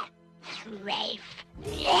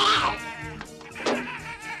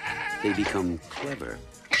 They become clever,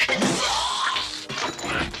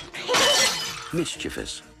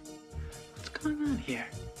 mischievous. What's going on here?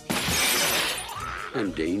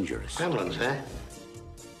 And dangerous. Gremlins, huh?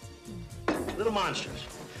 Little monsters.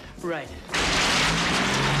 Right.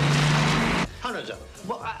 Hundreds of them.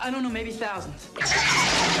 Well, I don't know, maybe thousands.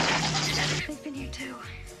 They've been here too.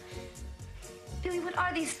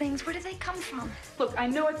 are these things? Where did they come from? Look, I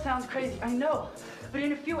know it sounds crazy, I know. But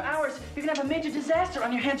in a few hours, you're gonna have a major disaster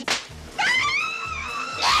on your hands.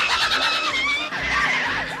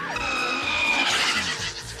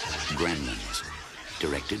 Gremlins,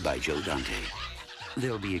 directed by Joe Dante.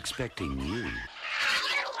 They'll be expecting you.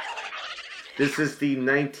 This is the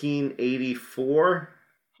 1984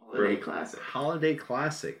 holiday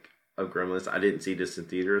classic of Gremlins. I didn't see this in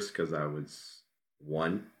theaters because I was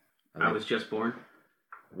 1. I was just born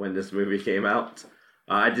when this movie came out.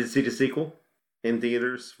 I did see the sequel in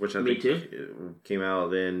theaters, which I think came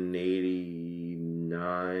out in 89.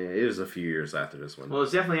 It was a few years after this one. Well,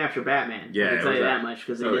 it's definitely after Batman. Yeah, I can tell you that much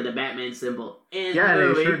because they did the Batman symbol in the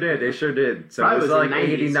movie. They sure did. So it was like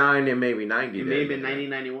 89 and maybe 90. It may have been 90,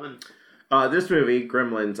 91. This movie,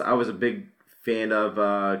 Gremlins, I was a big fan of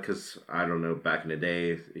because, I don't know, back in the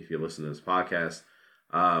day, if you listen to this podcast,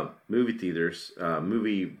 movie theaters,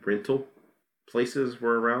 movie rental places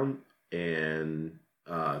were around, and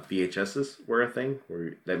VHSs were a thing.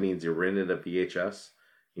 That means you rented a VHS,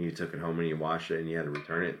 and you took it home and you watched it, and you had to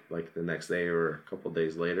return it like the next day or a couple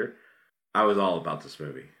days later. I was all about this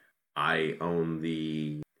movie. I own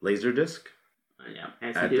the Laserdisc. Yeah,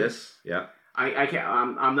 as you do. Yeah. I can't.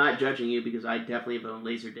 I'm not judging you because I definitely have owned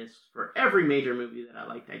Laserdiscs for every major movie that I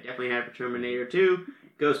liked. I definitely had for Terminator 2,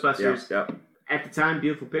 Ghostbusters. Yep. At the time,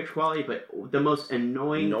 beautiful picture quality, but the most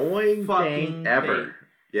annoying fucking thing ever. thing.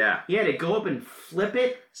 Yeah. He had to go up and flip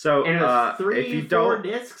it. So and it was 4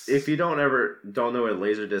 discs. If you don't know what a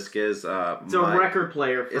Laserdisc is, it's a record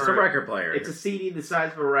player. It's a record player. It's a CD the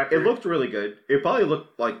size of a record. It looked really good. It probably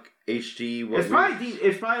looked like HD. It was probably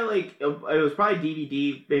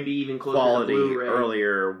DVD, maybe even closer quality to Blu-ray.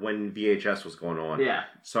 Earlier when VHS was going on. Yeah.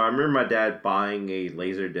 So I remember my dad buying a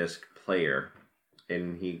Laserdisc player,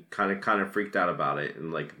 and he kind of freaked out about it,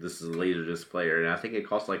 and like, this is a Laserdisc player, and I think it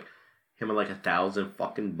cost like him like $1,000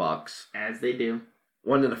 fucking bucks. As they do.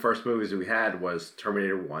 One of the first movies we had was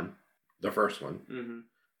Terminator 1, the first one.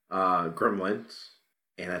 Mm-hmm. Gremlins,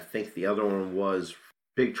 and I think the other one was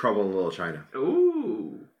Big Trouble in Little China.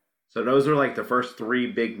 Ooh. So those are like the first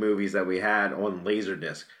 3 big movies that we had on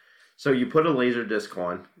Laserdisc. So you put a Laserdisc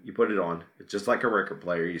on, you put it on. It's just like a record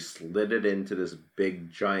player. You slid it into this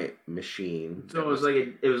big giant machine. So it was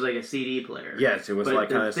like a CD player. Yes, it was like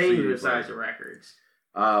kind of CD the size of records.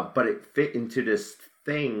 But it fit into this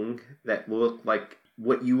thing that looked like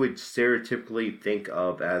what you would stereotypically think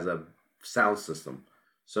of as a sound system.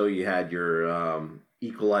 So you had your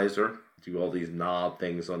equalizer, do all these knob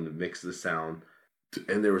things on to mix the sound.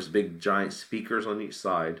 And there was big giant speakers on each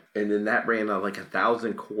side. And then that ran like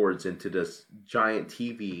 1,000 cords into this giant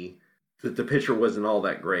TV. The picture wasn't all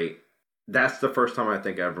that great. That's the first time I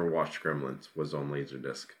think I ever watched Gremlins was on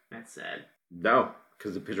Laserdisc. That's sad. No,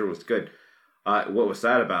 because the picture was good. What was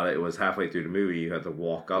sad about it was halfway through the movie you had to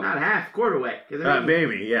walk up. Not half, quarter way.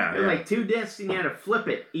 Maybe, yeah. It was like 2 discs and you had to flip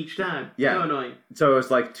it each time. Yeah. So annoying. So it was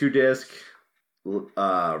like 2 disc,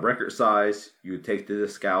 record size. You would take the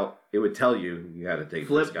disc out. It would tell you had to take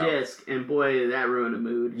the disc out. Flip disc, and boy, did that ruin the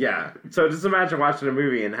mood. Yeah. So just imagine watching a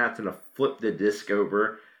movie and having to flip the disc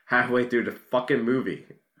over halfway through the fucking movie.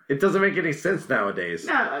 It doesn't make any sense nowadays.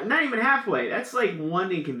 No, not even halfway. That's like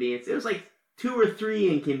one inconvenience. It was like 2 or 3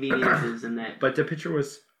 inconveniences in that. But the picture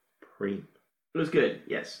was preem. It was good.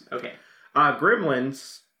 Yes. Okay.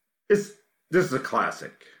 Gremlins this is a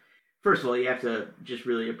classic. First of all, you have to just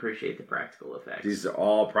really appreciate the practical effects. These are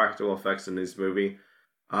all practical effects in this movie.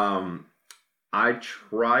 I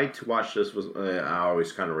tried to watch this. I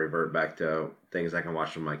always kind of revert back to things I can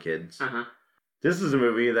watch with my kids. Uh-huh. This is a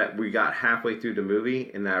movie that we got halfway through the movie,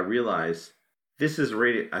 and I realized this is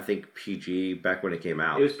rated, I think, PG back when it came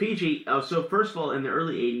out. It was PG. So first of all, in the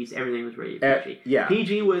early 80s, everything was rated PG. Yeah.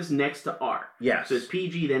 PG was next to R. Yes. So it's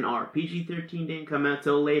PG, then R. PG-13 didn't come out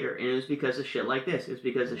till later, and it was because of shit like this. It was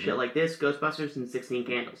because of shit like this, Ghostbusters, and 16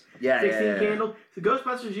 Candles. Yeah, 16 Candles. So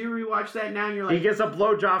Ghostbusters, you rewatch that now, and you're like... He gets a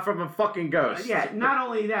blowjob from a fucking ghost. Yeah, not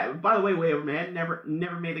only that, by the way, way over my head, never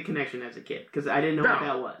made the connection as a kid, because I didn't know what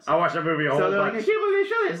that was. I watched that movie a whole bunch. So they're like, I can't believe they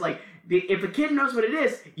show this. Like, if a kid knows what it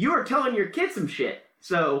is, you are telling your kid some shit.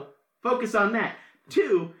 So, focus on that.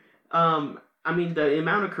 2, I mean, the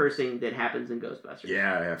amount of cursing that happens in Ghostbusters.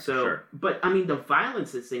 Yeah, so, for sure. But, I mean, the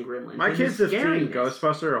violence that's in Gremlins. My kids have seen scariness.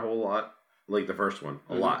 Ghostbuster a whole lot. Like the first one.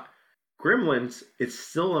 A lot. Gremlins, it's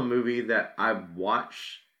still a movie that I've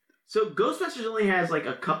watched. So, Ghostbusters only has, like,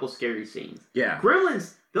 a couple scary scenes. Yeah.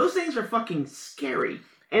 Gremlins, those things are fucking scary.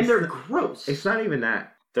 And they're gross. It's not even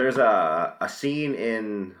that. There's a scene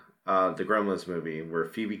in the Gremlins movie where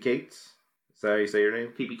Phoebe Cates... Is that how you say your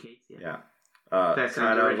name? Phoebe Cates, yeah. Yeah. That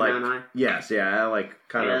sounds right like, down high. Yes, yeah, like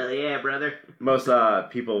kind of... Hell yeah, brother. Most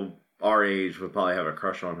people our age would probably have a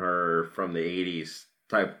crush on her from the 80s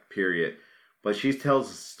type period. But she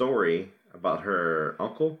tells a story about her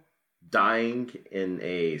uncle dying in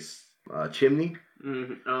a chimney,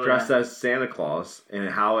 dressed as Santa Claus, and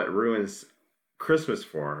how it ruins Christmas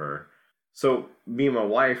for her. So me and my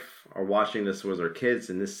wife are watching this with our kids,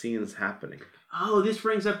 and this scene's happening. Oh, this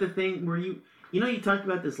brings up the thing where you talked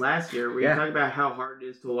about this last year, where you talked about how hard it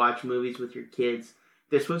is to watch movies with your kids.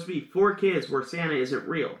 They're supposed to be for kids where Santa isn't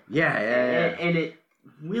real. Yeah. And it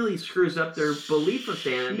really screws up their belief of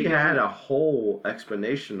Santa. She had a whole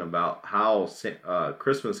explanation about how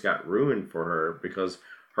Christmas got ruined for her because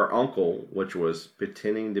her uncle, which was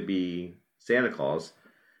pretending to be Santa Claus,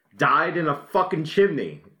 died in a fucking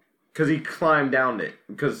chimney because he climbed down it.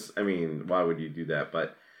 Because, I mean, why would you do that?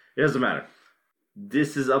 But it doesn't matter.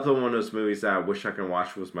 This is up to one of those movies that I wish I could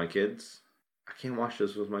watch with my kids. I can't watch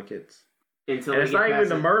this with my kids. And it's not even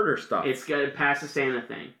the murder stuff. It's got to pass the Santa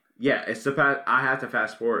thing. Yeah, it's the I have to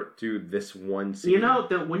fast forward to this one scene. You know,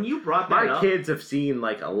 when you brought that up, my kids have seen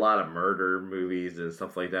like a lot of murder movies and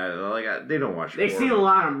stuff like that. Like they don't watch. They've seen a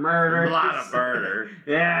lot of murder.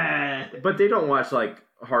 Yeah, but they don't watch like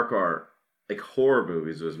hardcore like horror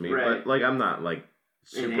movies with me. Right. But like I'm not like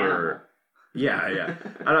super. Yeah.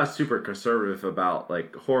 I'm not super conservative about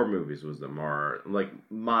like horror movies with them. Or like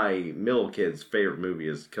my middle kid's favorite movie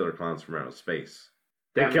is Killer Clowns from Outer Space.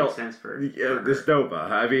 That makes sense for this Nova.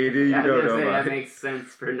 I mean, you know Nova. That makes sense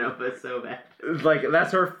for Nova so bad. Like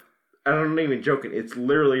that's her. I'm not even joking. It's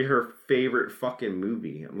literally her favorite fucking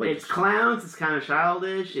movie. Like, it's clowns. It's kind of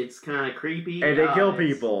childish. It's kind of creepy. And they kill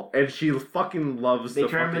people. And she fucking loves the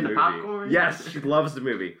fucking movie. They turn them into popcorn? Yes, she loves the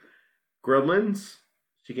movie. Gremlins,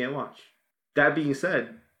 she can't watch. That being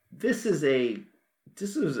said, this is a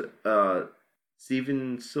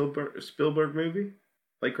Steven Spielberg movie.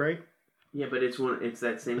 Like, right? Yeah, but it's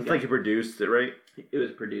that same guy. It's guy. like he produced it, right? It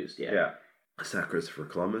was produced, yeah. Yeah. Is that Christopher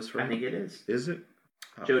Columbus, right? I think it is. Is it?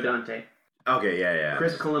 Joe Dante. Okay, yeah.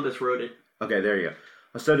 Chris Columbus wrote it. Okay, there you go.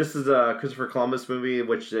 So this is a Christopher Columbus movie,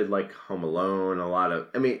 which did like Home Alone, a lot of.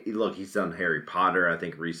 I mean, look, he's done Harry Potter, I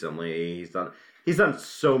think recently. He's done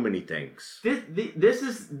so many things. This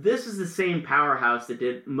is the same powerhouse that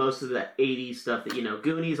did most of the '80s stuff that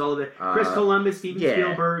Goonies, all of it. Chris Columbus, Steven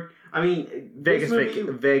Spielberg. I mean, Vegas,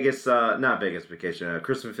 not Vegas Vacation,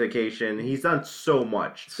 Christmas Vacation. He's done so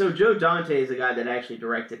much. So Joe Dante is the guy that actually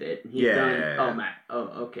directed it. He's done.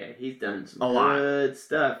 Okay. He's done some good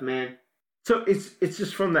stuff, man. So it's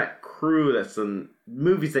just from that crew that's in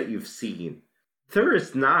movies that you've seen. There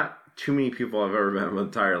is not too many people I've ever met in my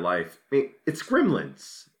entire life. I mean, it's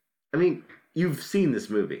Gremlins. I mean, you've seen this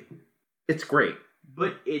movie. It's great.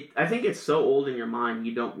 But I think it's so old in your mind,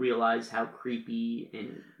 you don't realize how creepy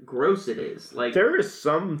and gross it is. Like there is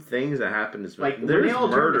some things that happen in this movie. Like there's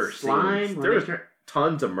murder scenes. There's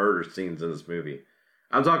tons of murder scenes in this movie.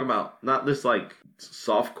 I'm talking about not this like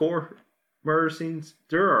softcore murder scenes.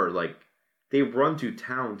 There are like they run to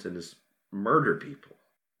towns and just murder people.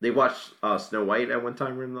 They watched Snow White at one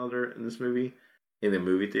time or another in this movie in the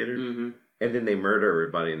movie theater, and then they murder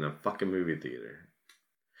everybody in the fucking movie theater.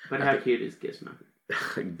 But how cute is Gizmo?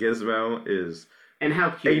 Gizmo is, and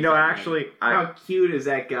how cute. How cute is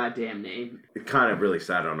that goddamn name? It's kind of really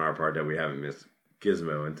sad on our part that we haven't missed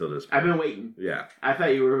Gizmo until this point. I've been waiting. Yeah, I thought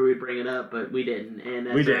we'd bring it up, but we didn't, and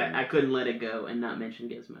we didn't. I couldn't let it go and not mention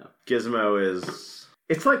Gizmo. Gizmo is.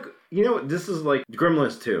 It's like this is like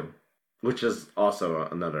Gremlins 2, which is also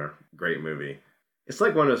another great movie. It's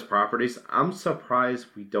like one of those properties. I'm surprised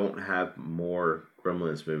we don't have more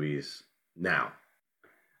Gremlins movies now.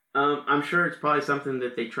 I'm sure it's probably something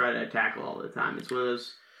that they try to tackle all the time. It's one of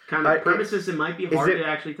those kind of premises that might be hard to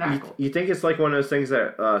actually tackle. You think it's like one of those things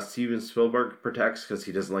that Steven Spielberg protects because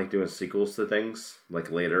he doesn't like doing sequels to things,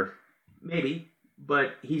 like later? Maybe,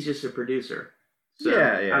 but he's just a producer. So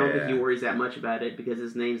I don't think he worries that much about it because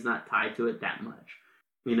his name's not tied to it that much.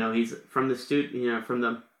 He's from the studio, from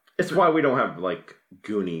the... It's why we don't have, like,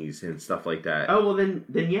 Goonies and stuff like that. Oh, well, then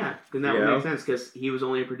that would make sense because he was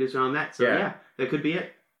only a producer on that. So, yeah, that could be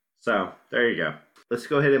it. So, there you go. Let's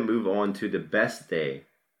go ahead and move on to the best day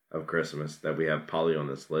of Christmas that we have Polly on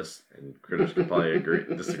this list. And critics could probably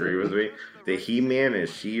disagree with me. The He-Man and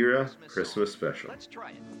She-Ra Christmas Special. Let's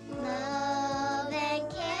try it. Love and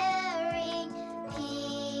caring,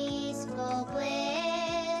 peaceful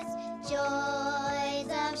bliss,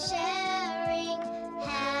 joys of sharing,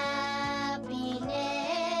 happiness,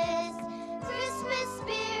 Christmas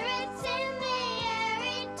spirits in the air,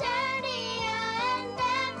 Eternia and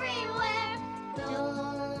everywhere.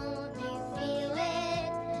 Don't you feel it?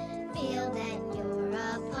 Feel that you're a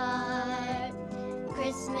part.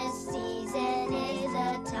 Christmas season is a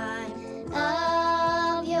time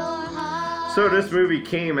of your heart. So this movie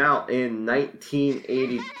came out in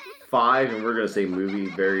 1985, and we're going to say movie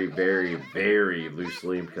very, very, very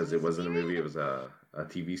loosely because it wasn't a movie, it was a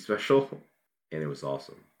TV special, and it was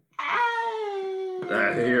awesome.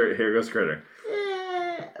 Here goes Critter.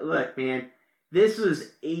 Look, man, this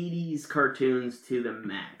was 80s cartoons to the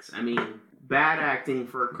max. I mean, bad acting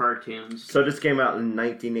for cartoons. So this came out in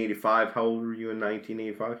 1985. How old were you in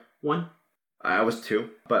 1985? 1. I was 2,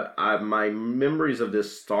 but my memories of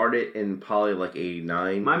this started in probably like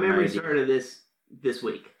 89. My memory 90. started this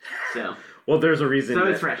week, so. Well, there's a reason. So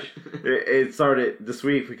it's fresh. It started this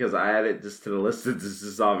week because I added this to the list. This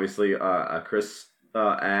is obviously a Chris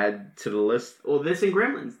add to the list. Well, this and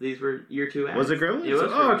Gremlins. These were year 2 ads. Was it Gremlins? It was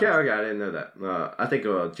okay. I didn't know that. I think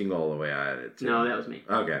Jingle All the Way I added too. No, that was me.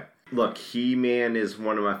 Okay. Look, He-Man is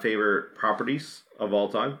one of my favorite properties of all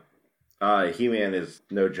time. He-Man is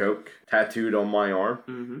no joke. Tattooed on my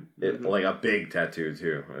arm. Like a big tattoo,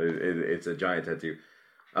 too. It's a giant tattoo.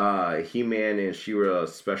 He-Man and She-Ra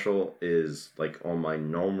special is like on my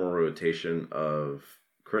normal rotation of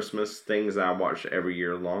Christmas things that I watch every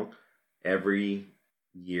year long. Every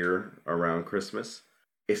year around Christmas.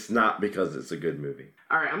 It's not because it's a good movie.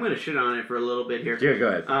 Alright, I'm going to shit on it for a little bit here. Yeah, go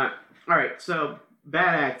ahead. Alright, so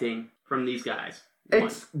bad acting from these guys.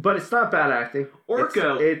 But it's not bad acting.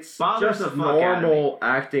 Orko it's bothers just the fuck out of normal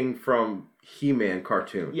acting from He-Man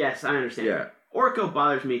cartoon. Yes, I understand. Yeah. Orko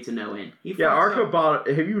bothers me to no end.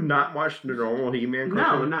 Have you not watched the normal He-Man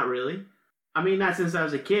cartoon? No, not really. I mean, not since I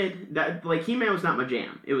was a kid. He-Man was not my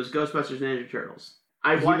jam. It was Ghostbusters Ninja Turtles.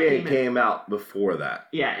 He-Man came out before that.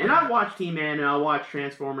 Yeah, and I watched He-Man and I watched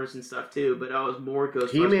Transformers and stuff too, but I was more Ghostbusters.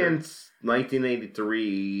 He-Man's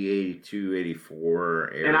 1983, 82,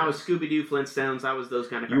 84 era. And I was Scooby-Doo, Flintstones. I was those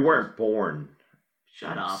kind of You weren't born.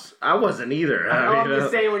 Shut up. I wasn't either. I'm just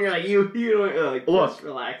saying when you're like, you don't, look, just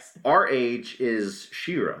relax. Our age is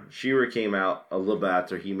She-Ra. She-Ra came out a little bit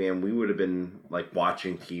after He-Man. We would have been like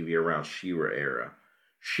watching TV around She-Ra era.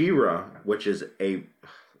 She-Ra, which is and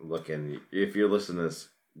if you're listening to this,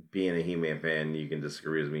 being a He-Man fan, you can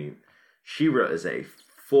disagree with me. She-Ra is a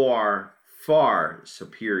far, far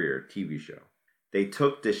superior TV show. They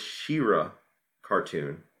took the She-Ra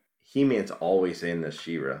cartoon. He-Man's always in the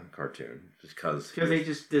She-Ra cartoon because they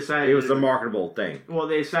just decided it was a marketable thing. Well,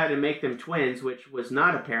 they decided to make them twins, which was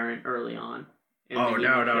not apparent early on. Oh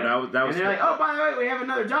no, that was. And they're like, oh, by the way, we have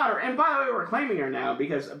another daughter, and by the way, we're claiming her now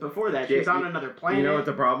because before that she's on another planet. You know what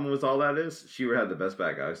the problem with all that is? She-Ra had the best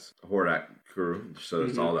bad guys, Hordak crew. So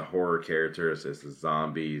it's all the horror characters, it's the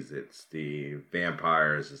zombies, it's the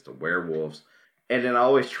vampires, it's the werewolves, and then I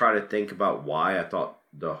always try to think about why I thought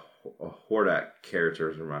the Hordak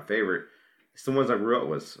characters were my favorite. It's the ones I grew up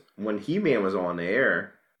with. When He-Man was on the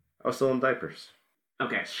air, I was still in diapers.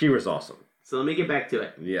 Okay, she was awesome. So let me get back to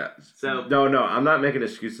it. Yeah. So no, I'm not making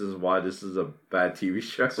excuses why this is a bad TV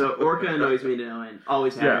show. So Orko annoys me to no end.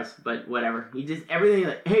 Always has, but whatever. He just everything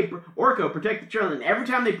like, hey, Orko, protect the children. Every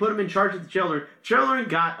time they put him in charge of the children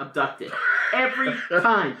got abducted. Every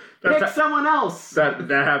time. Pick someone else. That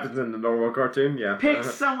happens in the normal cartoon, yeah. Pick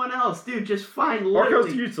someone else, dude. Just find literally.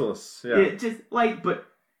 Orko's useless. Yeah. It just like, but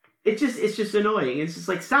it's just annoying. It's just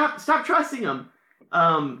like stop trusting them.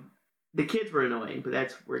 The kids were annoying, but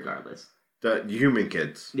that's regardless. The human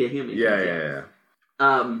kids. The human kids.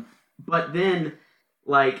 Yeah. But then,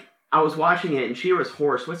 like, I was watching it, and She-Ra's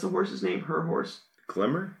horse. What's the horse's name? Her horse?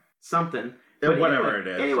 Glimmer? Something. Whatever it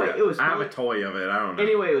is. Anyway, it was. I have a toy of it. I don't know.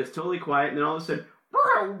 Anyway, it was totally quiet, and then all of a sudden,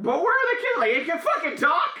 but where are the kids? Like, it can fucking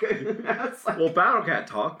talk. Well, Battle Cat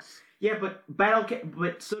talks. Yeah, but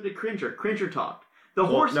but so did Cringer. Cringer talked. The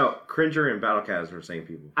horse. No, Cringer and Battle Cat are the same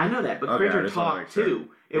people. I know that, but Cringer talked too.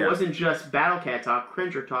 It wasn't just Battle Cat talk.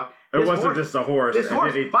 Cringer talked. It wasn't just a horse. This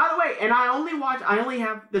horse. By the way, and I only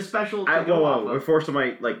have the special. Before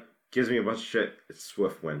somebody gives me a bunch of shit, it's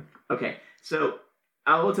Swiftwind. Okay, so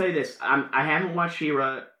I will tell you this: I haven't watched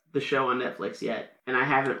She-Ra, the show on Netflix yet, and I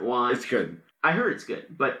haven't watched. It's good. I heard it's good,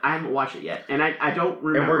 but I haven't watched it yet, and I don't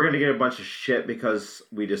remember. And we're gonna get a bunch of shit because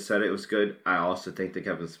we just said it was good. I also think the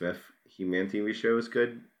Kevin Smith He-Man TV show is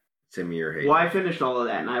good. Send me your hate. Well, I finished all of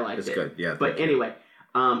that, and I liked it. It's good, yeah. But anyway,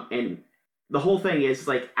 and the whole thing is,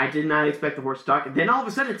 like, I did not expect the horse to talk, and then all of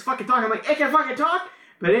a sudden it's fucking talking. I'm like, it can fucking talk?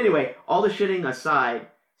 But anyway, all the shitting aside,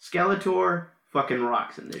 Skeletor fucking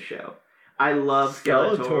rocks in this show. I love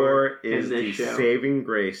Skeletor is in this the show. saving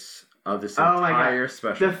grace of this entire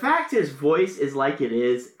special. The fact his voice is like it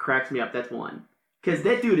is cracks me up. That's one. Because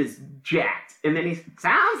that dude is jacked, and then he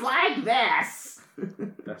sounds like this.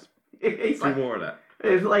 That's more of that.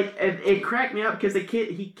 It's like it cracked me up because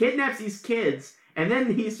he kidnaps these kids, and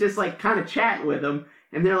then he's just like kind of chatting with them,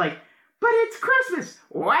 and they're like, "But it's Christmas.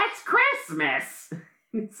 What's Christmas?"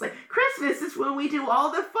 It's like Christmas Christmas is when we do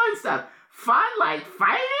all the fun stuff. Fun like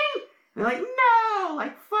fighting? They're like, no,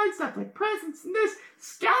 like fun stuff, like presents and this.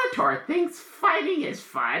 Skeletor thinks fighting is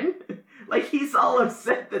fun. Like, he's all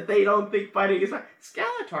upset that they don't think fighting is fun.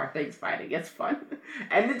 Skeletor thinks fighting is fun.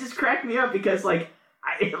 And it just cracked me up because, like,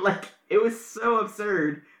 it was so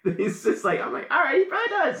absurd that he's just like, I'm like, all right, he probably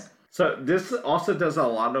does. So this also does a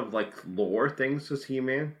lot of, like, lore things with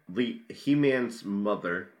He-Man. He-Man's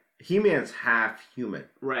mother. He-Man's half human.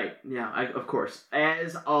 Right, yeah, of course.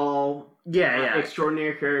 As all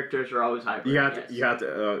extraordinary characters are always hybrid. You have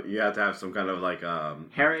to have some kind of, like,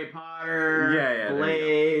 Harry Potter,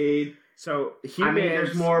 Blade. So He-Man's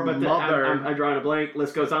there's more, but mother... I'm drawing a blank.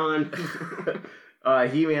 List goes on.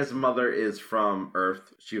 He-Man's mother is from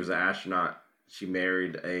Earth. She was an astronaut. She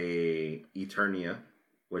married a Eternia,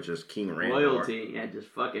 which is King Randor. Loyalty, yeah, just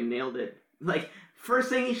fucking nailed it. Like, first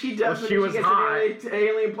thing she does when she she gets to an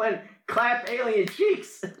alien planet, clap alien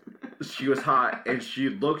cheeks. She was hot, and she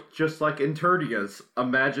looked just like Eternia's.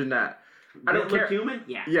 Imagine that. I don't look human?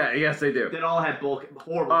 Yeah. Yeah, yes, they do. That all have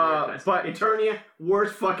horrible haircuts. But Eternia,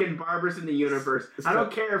 worst fucking barbers in the universe. I don't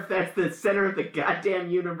care if that's the center of the goddamn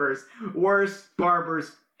universe. Worst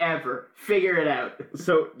barbers ever. Figure it out.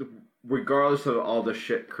 So, regardless of all the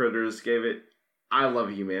shit critters gave it, I love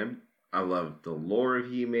He-Man. I love the lore of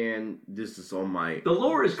He-Man. This is on my... The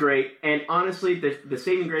lore is great, and honestly, the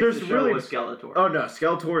saving grace of the show was Skeletor. Oh no,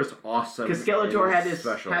 Skeletor is awesome. Because Skeletor had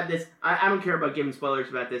this... I don't care about giving spoilers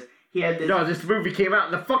about this. He had this... No, this movie came out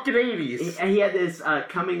in the fucking 80s. He had this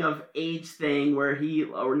coming of age thing where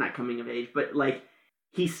or not coming of age, but like,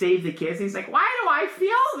 he saved the kids, and he's like, why do I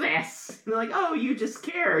feel this? And they're like, oh, you just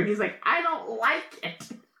care. And he's like, I don't like it.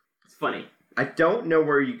 It's funny. I don't know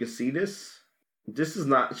where you can see this. This is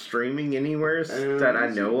not streaming anywhere that I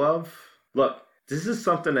know of. Look, this is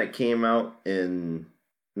something that came out in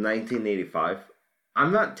 1985.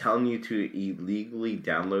 I'm not telling you to illegally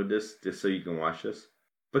download this just so you can watch this.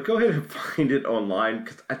 But go ahead and find it online,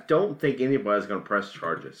 because I don't think anybody's going to press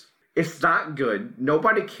charges. It's not good.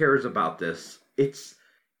 Nobody cares about this. This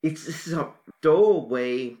is a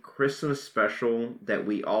throwaway Christmas special that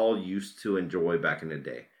we all used to enjoy back in the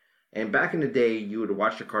day. And back in the day, you would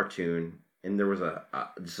watch a cartoon, and there was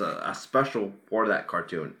a special for that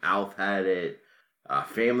cartoon. Alf had it.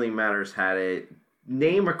 Family Matters had it.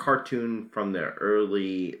 Name a cartoon from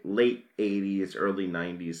the late 80s, early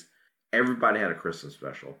 90s. Everybody had a Christmas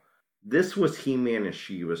special. This was He-Man and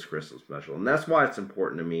She-Ra's Christmas special. And that's why it's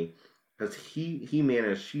important to me. Because He-Man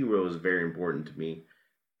and She-Ra was very important to me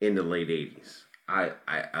in the late 80s.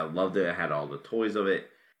 I loved it. I had all the toys of it.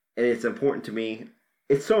 And it's important to me.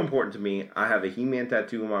 It's so important to me. I have a He-Man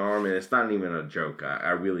tattoo on my arm. And it's not even a joke. I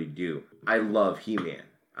really do. I love He-Man.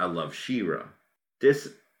 I love She-Ra. This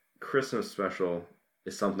Christmas special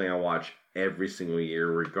is something I watch every single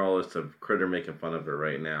year. Regardless of Critter making fun of it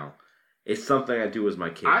right now. It's something I do with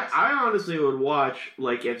my kids. I honestly would watch,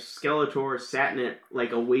 like, if Skeletor sat in a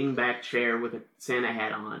wingback chair with a Santa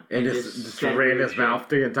hat on. And just ran his mouth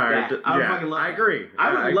the entire... Yeah, I agree.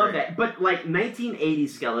 I would love that. But, like,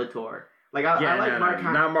 1980s Skeletor. Like, I like Mark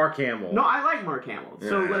Hamill. Not Mark Hamill. No, I like Mark Hamill.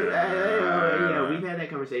 So, we've had that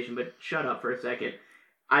conversation, but shut up for a second.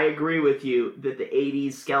 I agree with you that the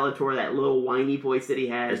 80s Skeletor, that little whiny voice that he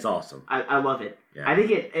has... It's awesome. I love it. Yeah. I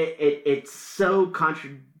think it's so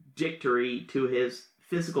contradictory to his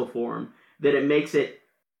physical form that it makes it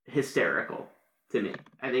hysterical to me.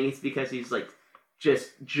 I think it's because he's like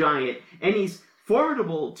just giant, and he's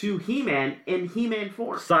formidable to He-Man in He-Man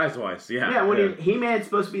form. Size-wise, yeah. Yeah, when He-Man's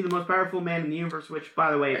supposed to be the most powerful man in the universe, which,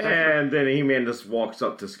 by the way... And then He-Man just walks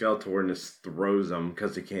up to Skeletor and just throws him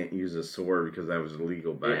because he can't use a sword because that was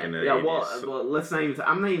illegal back in the 80s. Well, let's not even...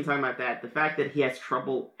 I'm not even talking about that. The fact that he has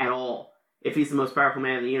trouble at all, if he's the most powerful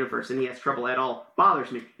man in the universe and he has trouble at all,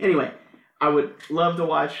 bothers me. Anyway, I would love to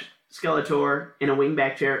watch Skeletor in a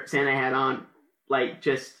wingback chair, Santa hat on, like,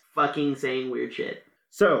 just fucking saying weird shit.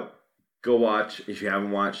 So... go watch, if you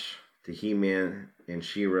haven't watched the He-Man and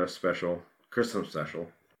She-Ra special, Christmas special.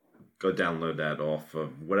 Go download that off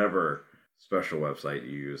of whatever special website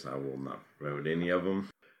you use. I will not promote any of them.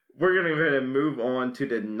 We're going to go ahead and move on to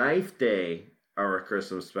the 9th day of our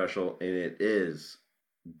Christmas special, and it is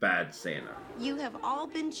Bad Santa. You have all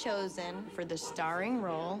been chosen for the starring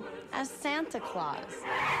role as Santa Claus.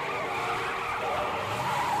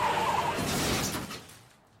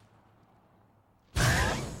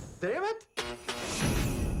 Damn it!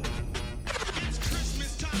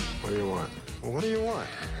 What do you want? Well, what do you want?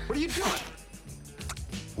 What are you doing?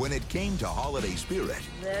 When it came to holiday spirit,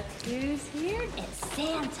 Look who's here. It's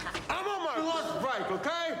Santa. I'm on my lunch break,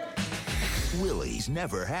 okay? Willie's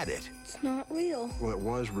never had it. It's not real. Well, it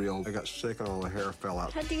was real. I got sick and all the hair fell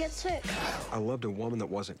out. How'd you get sick? I loved a woman that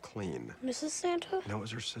wasn't clean. Mrs. Santa? No, it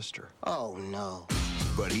was her sister. Oh, no.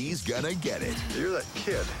 But he's gonna get it. You're that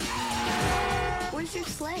kid. Where's your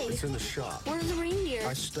sleigh? It's in the shop. Where's the reindeer?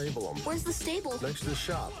 I stable them. Where's the stable? Next to the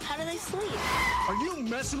shop. How do they sleep? Are you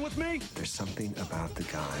messing with me? There's something about the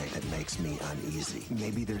guy that makes me uneasy.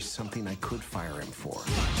 Maybe there's something I could fire him for.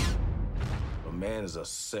 A man is a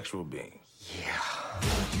sexual being.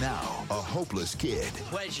 Now, a hopeless kid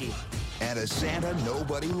Wedgie. and a Santa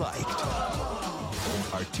nobody liked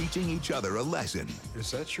are teaching each other a lesson. Is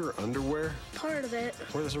that your underwear? Part of it.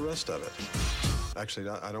 Where's the rest of it? Actually,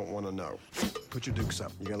 I don't want to know. Put your dukes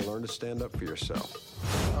up. You gotta learn to stand up for yourself.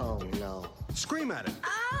 Oh, no. Scream at him.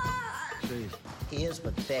 Ah! See, He is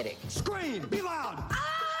pathetic. Scream! Be loud!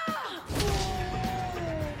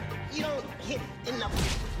 You don't hit in the...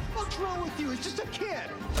 What's wrong with you? He's just a kid.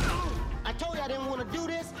 I told you I didn't want to do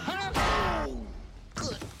this. Oh,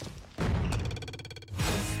 Good.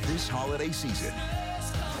 This holiday season,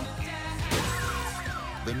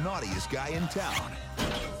 the naughtiest guy in town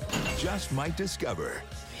just might discover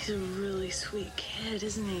He's a really sweet kid,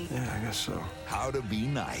 isn't he? yeah, I guess so. how to be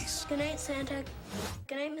nice. Good night, Santa.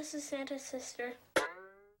 Good night, Mrs. Santa's sister.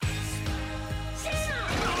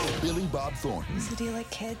 Billy Bob Thornton, So do you like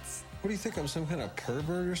kids? What do you think? I'm some kind of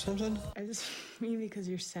pervert or something? I just mean because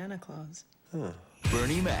you're Santa Claus. Huh.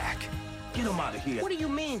 Bernie Mac, get him out of here. What do you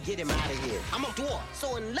mean, get him out of here? I'm a dwarf.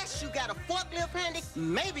 So unless you got a forklift handy,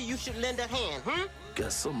 maybe you should lend a hand, hmm?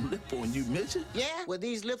 Got some lip on you, midget. Yeah? Well,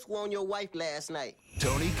 these lips were on your wife last night.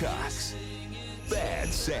 Tony Cox, Bad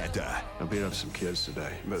Santa. I beat up some kids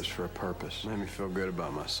today, but it's for a purpose. Made me feel good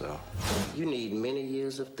about myself. You need many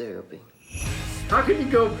years of therapy. How can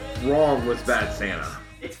you go wrong with Bad Santa?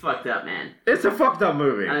 It's fucked up, man. It's a fucked up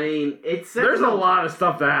movie. I mean, it's... There's a lot of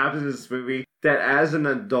stuff that happens in this movie that as an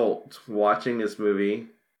adult watching this movie,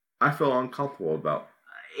 I feel uncomfortable about.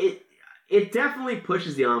 It definitely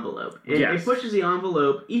pushes the envelope. It pushes the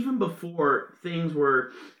envelope even before things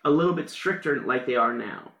were a little bit stricter like they are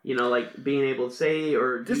now. You know, like being able to say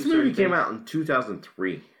or do This movie came out in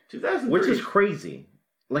 2003. 2003. Which is crazy.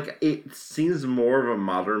 Like, it seems more of a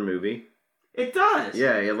modern movie. It does.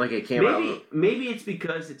 Yeah, like it came out. Maybe it's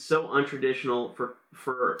because it's so untraditional for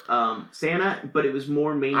Santa, but it was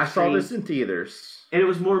more mainstream. I saw this in theaters. And it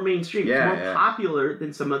was more mainstream. Yeah, it's more popular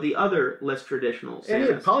than some of the other less traditional And Santas.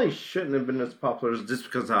 it probably shouldn't have been as popular just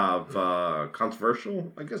because of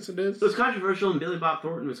controversial, I guess it is. So it's controversial, and Billy Bob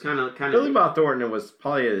Thornton was kind of Billy Bob Thornton was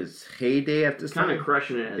probably his heyday at this time. kind of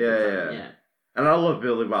crushing it at the time. Yeah. And I love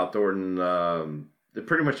Billy Bob Thornton.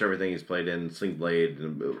 Pretty much everything he's played in, Sling Blade,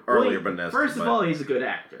 and earlier Vanessa. First of all, he's a good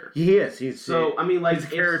actor. He is. He's a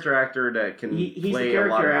character actor that can he's play a a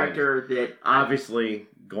lot character of actor things. that Obviously,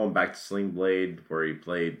 going back to Sling Blade, where he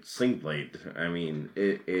played Sling Blade. I mean,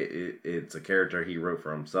 it's a character he wrote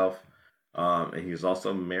for himself. And he was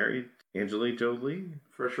also married to Angelina Jolie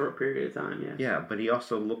for a short period of time. Yeah. Yeah, but he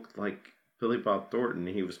also looked like Billy Bob Thornton.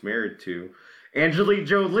 He was married to Angelina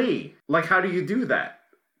Jolie. Like, how do you do that?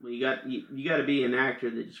 Well, you got to be an actor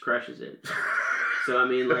that just crushes it. So I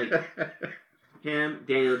mean, like him,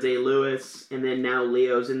 Daniel Day-Lewis, and then now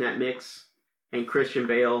Leo's in that mix, and Christian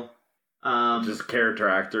Bale. Just character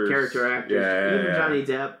actors. Yeah, even Johnny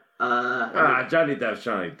Depp. Johnny Depp's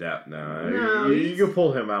Johnny Depp. No, you can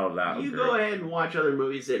pull him out of that. You go ahead and watch other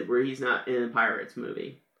movies where he's not in a Pirates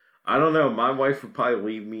movie. I don't know. My wife would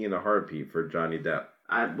probably leave me in a heartbeat for Johnny Depp.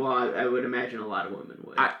 I would imagine a lot of women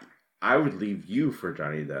would. I would leave you for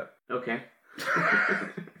Johnny Depp. Okay.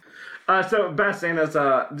 So Bad Santa's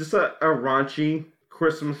just a raunchy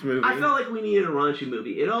Christmas movie. I felt like we needed a raunchy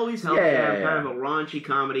movie. It always helps to have kind of a raunchy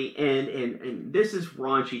comedy, and this is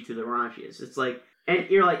raunchy to the raunchiest. It's like, and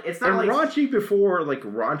you're like, it's not like raunchy before like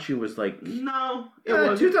raunchy was like no. It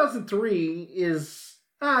wasn't. 2003 is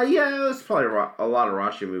there's probably a lot of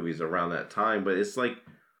raunchy movies around that time, but it's like.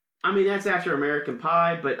 I mean, that's after American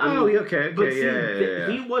Pie, but I mean, okay, but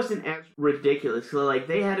see, he wasn't as ridiculous. So, like,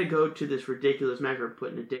 they had to go to this ridiculous measure of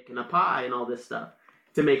putting a dick in a pie and all this stuff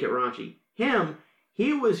to make it raunchy.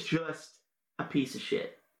 He was just a piece of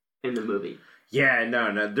shit in the movie. Yeah,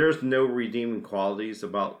 no, there's no redeeming qualities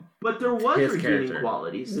about. But there was his redeeming character.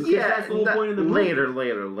 Qualities. Yeah, that's the whole point of the movie.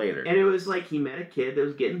 Later. And it was like he met a kid that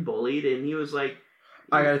was getting bullied, and he was like,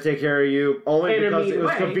 I gotta take care of you only because it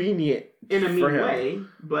was convenient in a mean for him. way,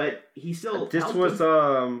 but he still. This was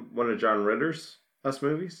one of John Ritter's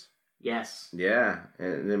movies. Yes. Yeah,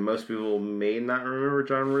 and then most people may not remember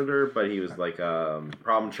John Ritter, but he was like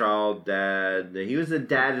problem child dad. He was a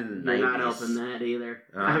dad in the 90s. You're not helping that either.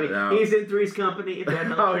 No. He's in Three's Company. If that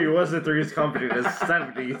helps. Oh, he was in Three's Company in the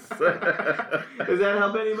 70s. Does that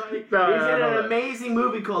help anybody? No, He's in an amazing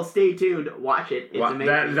movie called Stay Tuned. Watch it. It's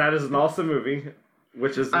amazing. That is an awesome movie,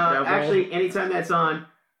 which is the devil. Actually, anytime that's on,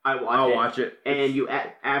 I'll watch it. And you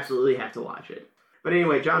absolutely have to watch it. But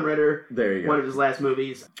anyway, John Ritter, there you go. One of his last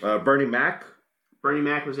movies. Bernie Mac. Bernie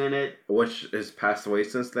Mac was in it. Which has passed away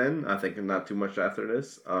since then. I think not too much after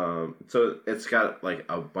this. So it's got like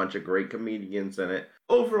a bunch of great comedians in it.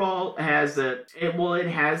 Overall, it has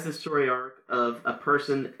the story arc of a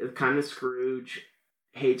person, kind of Scrooge,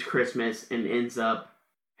 hates Christmas and ends up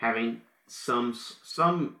having some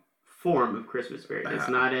form of Christmas spirit. It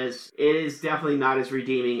is definitely not as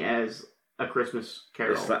redeeming as A Christmas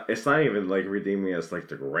Carol. It's not even like redeeming as like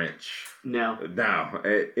the Grinch. No,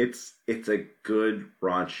 it's a good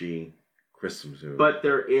raunchy Christmas movie. But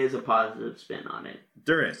there is a positive spin on it.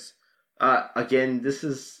 There is. Again,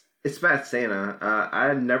 it's Bad Santa. I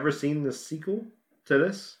had never seen the sequel to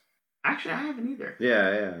this. Actually, I haven't either.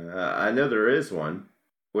 Yeah. I know there is one,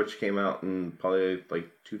 which came out in probably like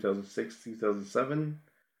 2006, 2007.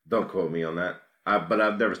 Don't quote me on that. But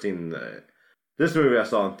I've never seen this movie. I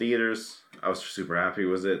saw in theaters. I was super happy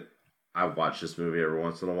with it. I watch this movie every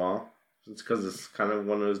once in a while. It's because it's kind of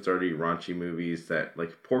one of those dirty, raunchy movies that,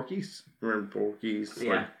 like Porky's. Remember Porky's?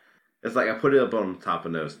 Yeah. It's like I put it up on top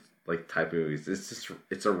of those like type of movies.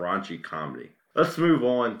 It's a raunchy comedy. Let's move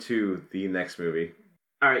on to the next movie.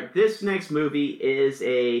 All right, this next movie is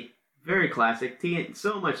a very classic.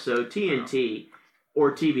 So much so, TNT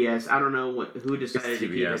or TBS. I don't know who decided to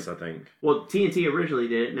keep it. TBS, I think. Well, TNT originally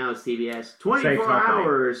did it. Now it's TBS. 24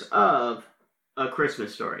 hours of A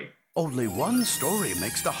Christmas Story. Only one story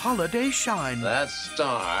makes the holiday shine. That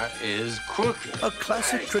star is crooked. A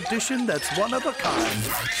classic tradition that's one of a kind.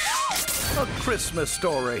 A Christmas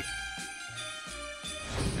Story.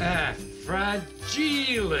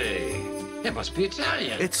 Fragile. It must be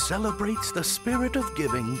Italian. It celebrates the spirit of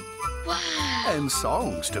giving. Wow. And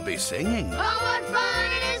songs to be singing. Oh, what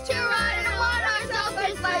fun it is to ride in a one-horse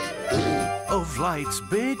open sleigh. Of lights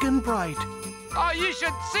big and bright. Oh, you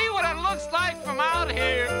should see what it looks like from out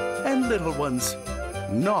here. And little ones,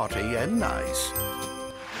 naughty and nice.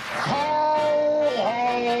 Ho,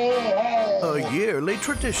 ho, ho. A yearly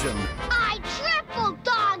tradition. I triple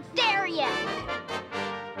dog dare you.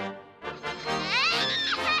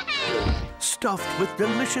 Stuffed with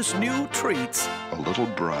delicious new treats. A little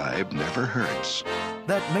bribe never hurts.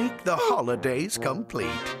 That make the holidays complete.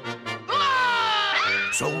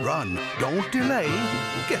 So run, don't delay.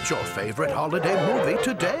 Get your favorite holiday movie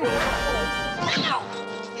today. No, I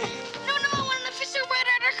want an official red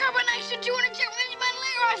undercover knife and 200 jet wins my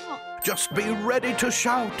rifle. Just be ready to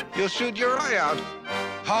shout. You'll shoot your eye out.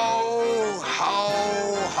 Ho, ho,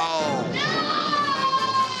 ho.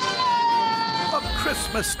 A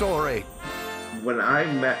Christmas Story. When I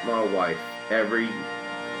met my wife, every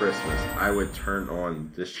Christmas, I would turn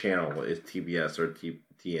on this channel. It's TBS or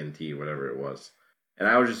TNT, whatever it was. And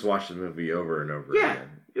I would just watch the movie over and over again.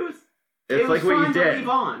 It's like what you did. Leave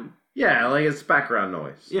on. Yeah, like it's background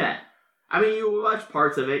noise. Yeah. I mean, you watch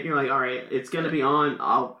parts of it, and you're like, all right, it's going to be on.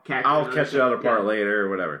 I'll catch the other part later or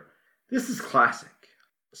whatever. This is classic.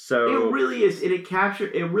 So it really is. It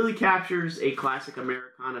really captures a classic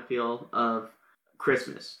Americana feel of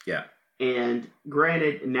Christmas. Yeah. And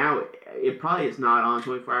granted, now it probably is not on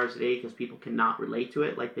 24 hours a day because people cannot relate to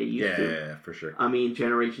it like they used to. Yeah, for sure. I mean,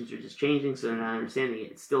 generations are just changing, so they're not understanding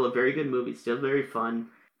it. It's still a very good movie. It's still very fun.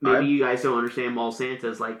 Maybe you guys don't understand Mall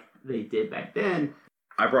Santas like they did back then.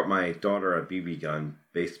 I brought my daughter a BB gun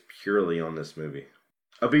based purely on this movie.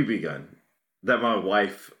 A BB gun that my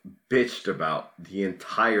wife bitched about the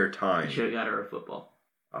entire time. You should have got her a football.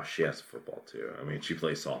 Oh, she has football too. I mean, she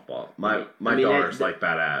plays softball. My daughter's like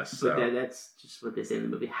badass. So. But that's just what they say in the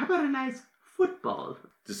movie. How about a nice football?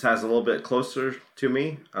 This has a little bit closer to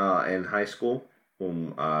me in high school.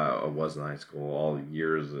 When I was in high school all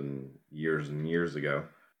years and years ago.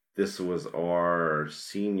 This was our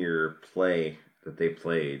senior play that they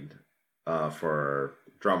played for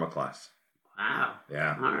drama class. Wow.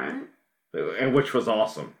 Yeah. All right. And which was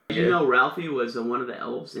awesome. Did you know Ralphie was one of the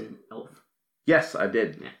elves in Elf? Yes, I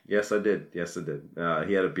did. Yeah. Yes, I did. He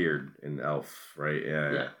had a beard in Elf, right?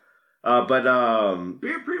 Yeah.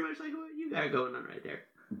 Beard pretty much like what you got going on right there.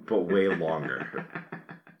 But way longer.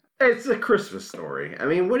 It's a Christmas Story. I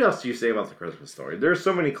mean, what else do you say about the Christmas Story? There's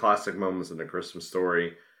so many classic moments in the Christmas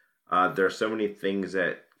Story. There are so many things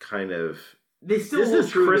that kind of... They still hold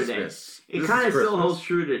true today. It kind of still holds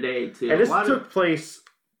true today, too. And this took place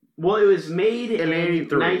Well, it was made in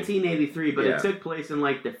 83. 1983, but it took place in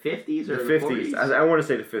like the 50s or the 50s. 40s. I want to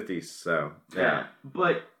say the 50s. So yeah.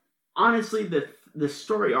 But honestly, the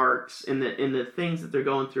story arcs and the things that they're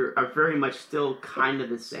going through are very much still kind of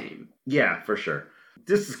the same. Yeah, for sure.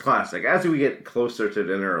 This is classic. As we get closer to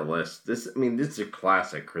the end of our list, this is a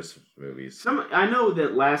classic Christmas movies. I know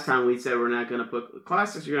that last time we said we're not going to put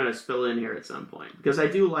classics. You're going to spill in here at some point because I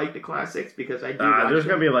do like the classics because I do. There's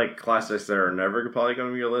going to be like classics that are never probably going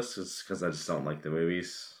to be your list because I just don't like the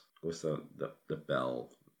movies. What's the Bell?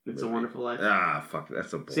 It's a Wonderful Life. Fuck,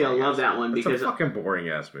 that's a boring. See, I love that one because it's a fucking boring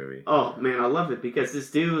ass movie. Oh man, I love it because this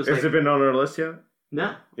dude was. Has it been on our list yet?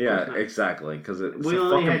 No. Yeah, exactly. Because it's a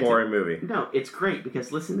fucking boring movie. No, it's great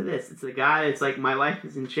because listen to this. It's the guy that's like, my life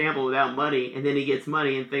is in shambles without money, and then he gets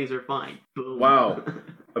money and things are fine. Boom. Wow.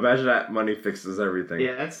 Imagine that money fixes everything.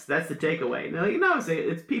 Yeah, that's the takeaway. And they're like, no,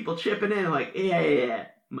 it's people chipping in like, yeah,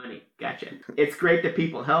 money. Gotcha. It's great that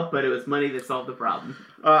people help, but it was money that solved the problem.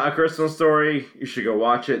 A Christmas Story. You should go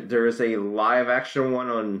watch it. There is a live action one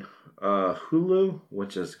on Hulu,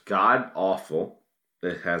 which is god awful.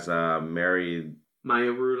 It has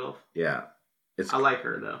Maya Rudolph. Yeah. I like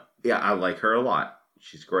her, though. Yeah, I like her a lot.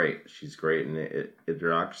 She's great. She's great in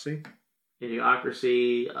Idiocracy.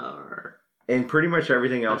 Idiocracy, or... And pretty much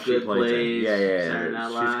everything else she plays in. Yeah. Saturday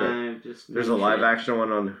Night Live. There's a live action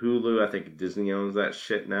one on Hulu. I think Disney owns that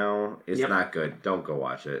shit now. It's not good. Don't go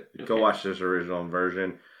watch it. Okay. Go watch this original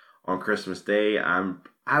version. On Christmas Day, I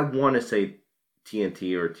want to say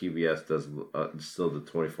TNT or TBS does still the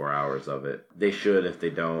 24 hours of it. They should. If they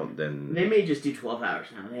don't, then... They may just do 12 hours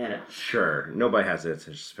now. They had Sure. Nobody has the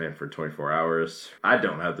attention span for 24 hours. I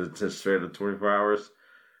don't have the attention span for 24 hours.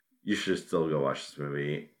 You should still go watch this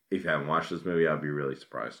movie. If you haven't watched this movie, I'll be really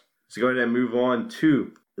surprised. So go ahead and move on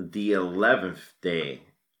to the 11th day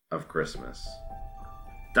of Christmas.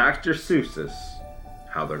 Dr. Seuss's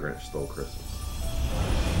How the Grinch Stole Christmas.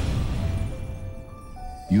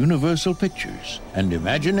 Universal Pictures and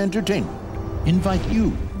Imagine Entertainment invite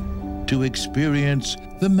you to experience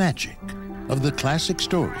the magic of the classic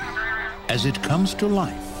story as it comes to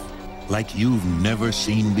life like you've never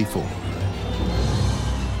seen before.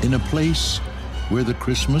 In a place where the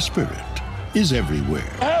Christmas spirit is everywhere.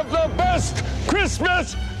 Have the best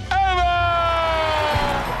Christmas ever!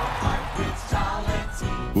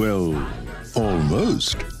 Well,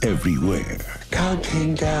 almost everywhere.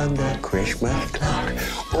 Counting down the Christmas clock,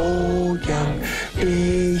 old young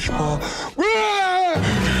baseball.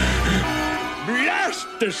 Blast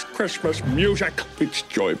this Christmas music! It's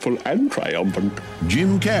joyful and triumphant.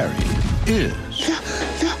 Jim Carrey is...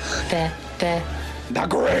 The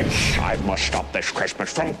Grinch! I must stop this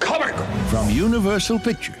Christmas from coming! From Universal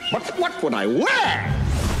Pictures. But what would I wear?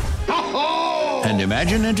 Oh! And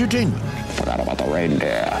Imagine Entertainment. Forgot about the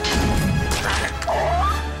reindeer.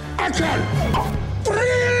 Action!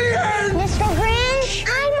 Brilliant! Mr. Grinch,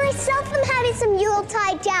 I myself am having some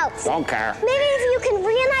Yuletide doubts. Don't care. Maybe if you can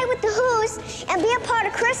reunite with the Who's and be a part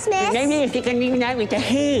of Christmas. Maybe if you can reunite with the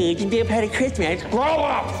Who's and be a part of Christmas. Grow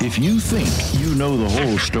up! If you think you know the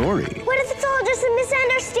whole story. What if it's all just a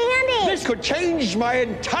misunderstanding? This could change my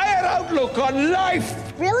entire outlook on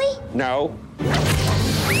life! Really? No.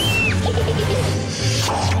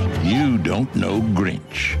 You don't know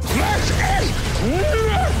Grinch. That is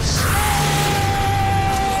nuts!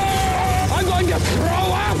 I'm going to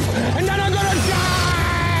throw up, and then I'm going to die!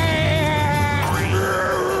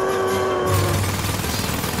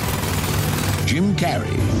 Jim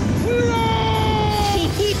Carrey.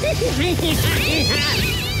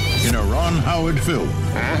 In a Ron Howard film.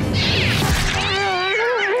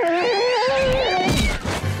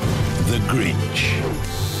 The Grinch.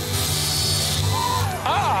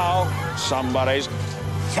 Oh, somebody's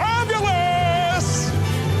fabulous!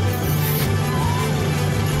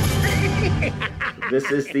 This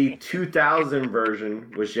is the 2000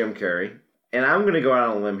 version with Jim Carrey. And I'm going to go out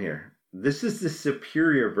on a limb here. This is the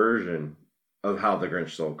superior version of How the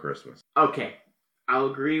Grinch Stole Christmas. Okay, I'll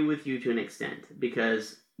agree with you to an extent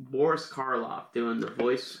because Boris Karloff doing the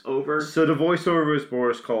voiceover. So the voiceover with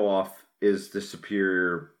Boris Karloff is the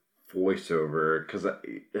superior voiceover because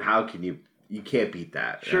how can you can't beat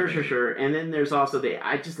that. Sure. And then there's also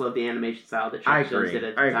I just love the animation style that Chuck Jones did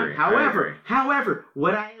at the time. However,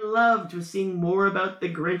 what I loved was seeing more about the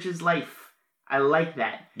Grinch's life. I like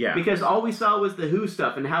that. Yeah. Because all we saw was the Who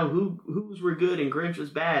stuff and how Who's were good and Grinch was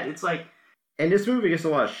bad. It's like... And this movie gets a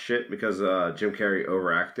lot of shit because Jim Carrey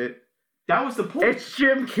overacted. That was the point. It's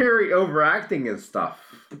Jim Carrey overacting and stuff.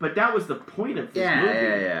 But that was the point of this movie.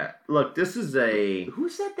 Yeah. Look, this is a... Who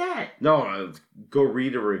said that? No, go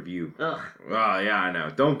read a review. Ugh. Oh, yeah, I know.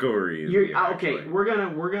 Don't go read a review. Okay, we're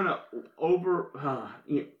gonna over...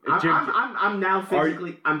 I'm now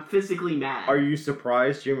physically mad. Are you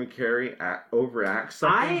surprised Jim Carrey overacts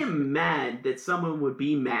something? I am mad that someone would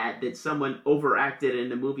be mad that someone overacted in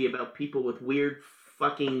a movie about people with weird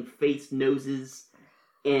fucking face noses,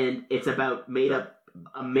 and it's about a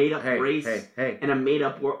made-up race and a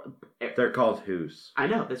made-up world. They're called Who's. I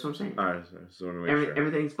know, that's what I'm saying. All right, so want to make sure.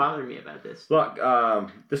 Everything's bothering me about this. Look,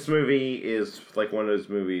 this movie is like one of those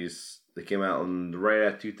movies that came out right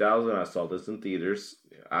at 2000. I saw this in theaters.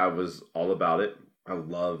 I was all about it. I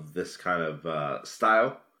love this kind of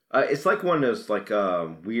style. It's like one of those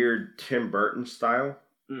weird Tim Burton style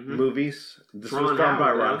movies. This was done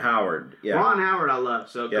by Ron Howard. Yeah. Ron Howard I love,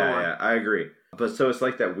 so go on. Yeah, I agree. But so it's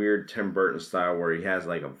like that weird Tim Burton style where he has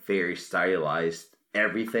like a very stylized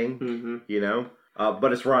everything, you know?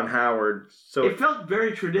 But it's Ron Howard, so... It felt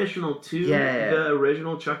very traditional to the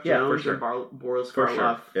original Chuck Jones or Boris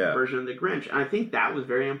Karloff version of The Grinch. And I think that was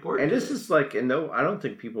very important. And this is like, I don't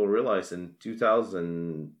think people realize in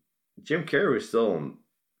 2000, Jim Carrey was still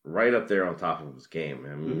right up there on top of his game.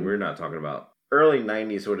 I mean, we're not talking about... Early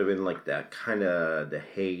 90s would have been like that kind of the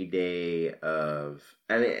heyday of...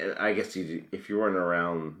 And I guess if you weren't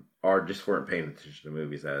around or just weren't paying attention to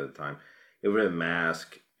movies at the time, it would have been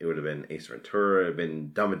Mask, it would have been Ace Ventura, it would have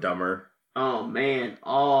been Dumb and Dumber. Oh, man.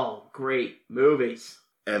 All great movies.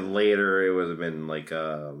 And later it would have been like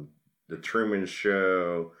The Truman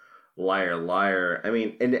Show, Liar Liar. I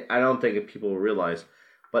mean, and I don't think people realize,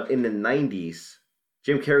 but in the 90s,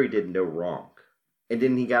 Jim Carrey did no wrong. And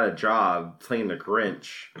then he got a job playing the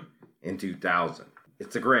Grinch in 2000.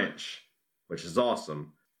 It's the Grinch, which is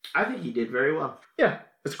awesome. I think he did very well. Yeah,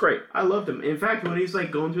 it's great. I loved him. In fact, when he's like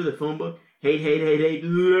going through the phone book, hate,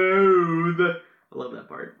 loathe. I love that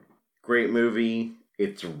part. Great movie.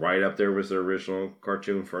 It's right up there with the original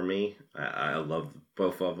cartoon for me. I love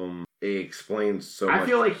both of them. It explains so much. I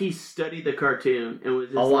feel like he studied the cartoon and was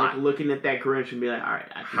just like looking at that Grinch and be like, all right,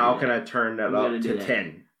 how can I turn that up to 10?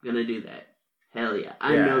 I'm going to do that. Hell yeah.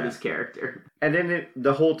 I know this character. And then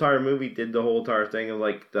the whole entire movie did the whole entire thing of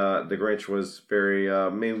like the Grinch was very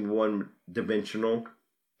maybe one-dimensional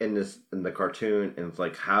in the cartoon, and it's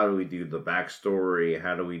like, how do we do the backstory?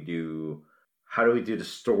 How do we do the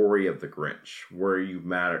story of the Grinch where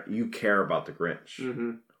you care about the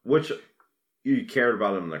Grinch, which you cared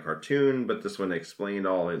about him in the cartoon, but this one explained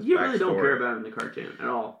all his. You backstory. Really don't care about him in the cartoon at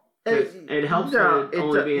all. It helps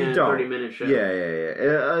only be a 30-minute show.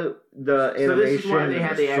 Yeah. The animation. So this is why they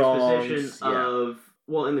had the songs, exposition of.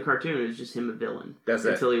 Well, in the cartoon, it was just him a villain. That's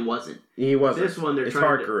until he wasn't. He wasn't. This one, it's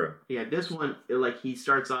hard crew. Yeah, this one, like he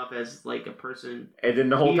starts off as like a person, and then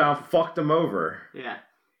the whole town fucked him over. Yeah,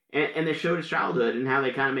 and they showed his childhood and how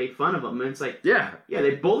they kind of made fun of him, and it's like, yeah,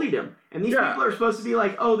 they bullied him, and these people are supposed to be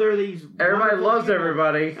like, oh, they're these. Everybody loves people.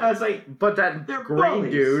 Everybody. I was like, but that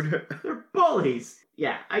green dude, they're bullies.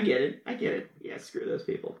 Yeah, I get it. Yeah, screw those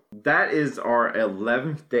people. That is our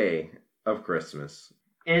 11th day of Christmas.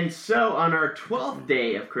 And so, on our 12th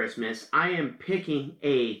day of Christmas, I am picking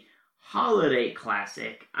a holiday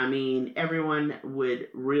classic. I mean, everyone would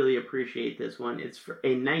really appreciate this one. It's for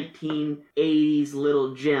a 1980s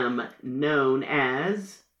little gem known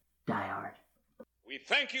as Die Hard. We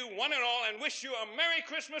thank you one and all and wish you a Merry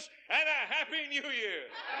Christmas and a Happy New Year.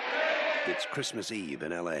 It's Christmas Eve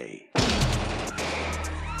in L.A.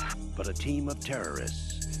 But a team of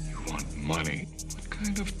terrorists... You want money? What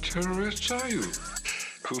kind of terrorists are you?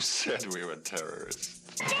 Who said we were terrorists?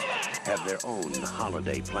 ...have their own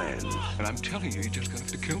holiday plans. And I'm telling you, you're just gonna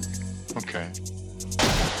have to kill me. Okay.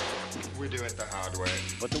 We do it the hard way.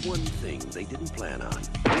 But the one thing they didn't plan on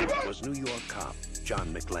was New York cop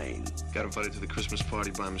John McClane. Got invited to the Christmas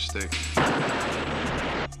party by mistake.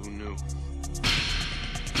 Who knew?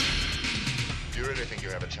 Do you really think you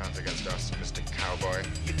have a chance against us, Mr. Cowboy?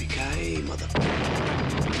 Yippee-ki-yay, mother...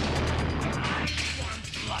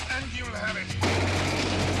 And you'll have it.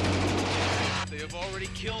 They have already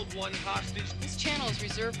killed one hostage. This channel is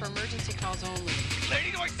reserved for emergency calls only.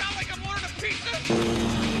 Lady, do I sound like I'm ordering a pizza?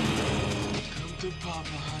 Come to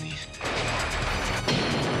Papa, honey.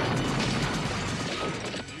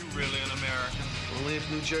 You really an American? Only if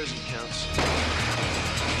New Jersey counts.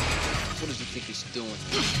 What does he think he's doing?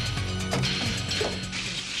 Good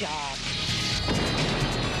job.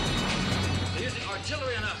 They're using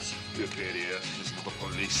artillery on us. You idiot. It's not the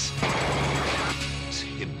police. It's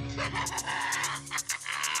him.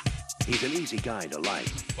 He's an easy guy to like.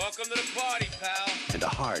 Welcome to the party, pal. And a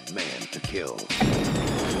hard man to kill.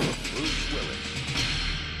 Bruce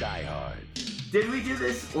Willis. Die Hard. Did we do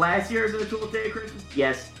this last year as a Tool Day of Christmas?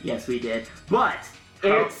 Yes, we did. But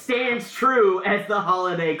it stands true as the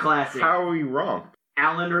holiday classic. How are we wrong?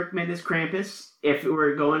 Alan Rickman is Krampus. If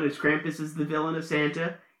we're going as Krampus is the villain of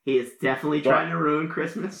Santa, he is definitely trying to ruin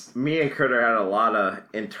Christmas. Me and Critter had a lot of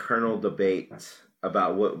internal debates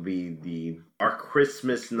about what would be our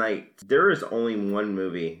Christmas night. There is only one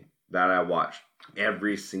movie that I watch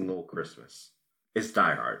every single Christmas. It's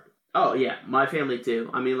Die Hard. Oh, yeah. My family, too.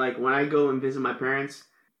 I mean, like, when I go and visit my parents,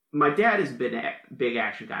 my dad is a big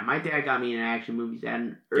action guy. My dad got me into action movies at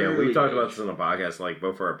an early Yeah, we talked age. about this on the podcast. Like,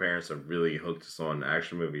 both of our parents have really hooked us on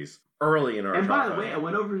action movies early in our And by childhood. the way, I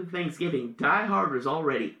went over to Thanksgiving. Die Hard was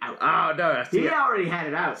already out. Oh, no. He already had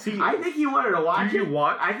it out. I think he wanted to watch it.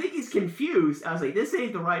 I think he's confused. I was like, this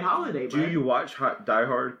ain't the right holiday, bro. Do you watch Die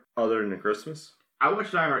Hard other than Christmas? I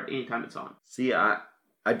watch Die Hard anytime it's on. See, I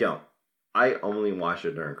don't. I only watch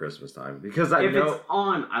it during Christmas time because I if know it's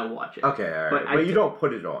on, I watch it. Okay, all right. But you don't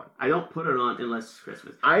put it on. I don't put it on unless it's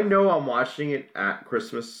Christmas. I know I'm watching it at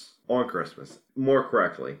Christmas, on Christmas. More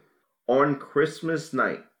correctly, on Christmas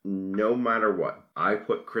night, no matter what, I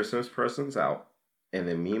put Christmas presents out, and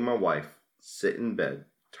then me and my wife sit in bed,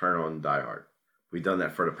 turn on Die Hard. We've done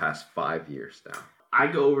that for the past 5 years now. I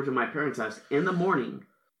go over to my parents' house in the morning,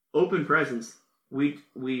 open presents. We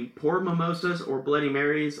pour mimosas or Bloody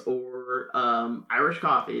Marys or Irish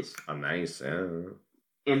coffees. Oh, nice. Yeah.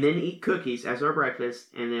 And then eat cookies as our breakfast,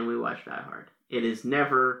 and then we watch Die Hard. It is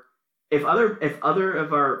never if other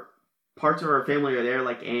of our parts of our family are there,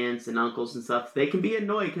 like aunts and uncles and stuff, they can be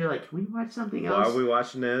annoyed because they're like, "Can we watch something else?" Why are we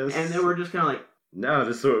watching this? And then we're just kind of like, "No,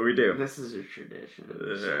 this is what we do. This is a tradition."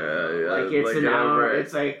 Yeah, like it's like an hour. right.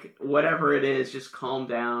 It's like whatever it is, just calm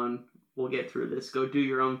down. We'll get through this. Go do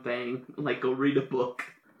your own thing. Like go read a book.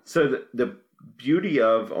 So the beauty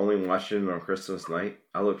of only watching it on Christmas night,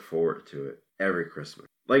 I look forward to it every Christmas.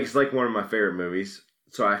 Like it's like one of my favorite movies.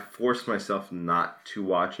 So I force myself not to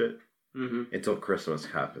watch it until Christmas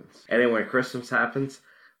happens. And then when Christmas happens,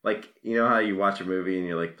 like you know how you watch a movie and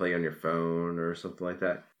you like play on your phone or something like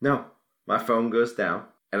that? No, my phone goes down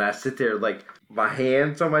and I sit there like my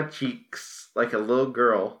hands on my cheeks like a little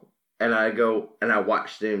girl. And I go and I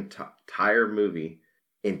watch the entire movie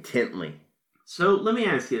intently. So let me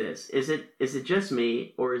ask you this: is it just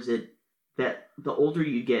me, or is it that the older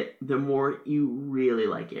you get, the more you really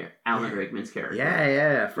like Alan Rickman's character?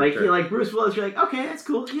 Yeah, for like sure. you like Bruce Willis, you're like, okay, that's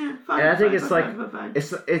cool, yeah, fine. And I think fine.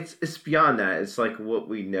 it's beyond that. It's like what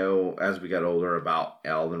we know as we got older about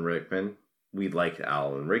Alan Rickman. We liked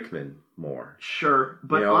Alan Rickman more. Sure,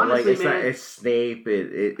 but you know, honestly, like man, it's Snape.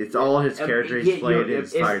 It's all his character he's played in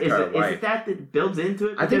his entire life. Is it that builds into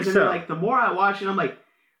it? I think Because so. Like the more I watch it, I'm like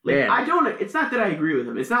Man. I don't. It's not that I agree with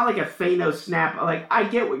him. It's not like a Thanos snap. Like I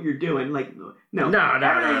get what you're doing. Like no,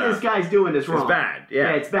 everything this guy's doing is wrong. It's bad. Yeah,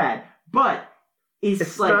 it's bad. But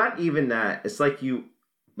it's like, not even that. It's like you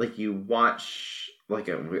watch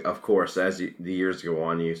of course as the years go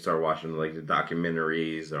on, you start watching like the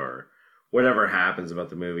documentaries or whatever happens about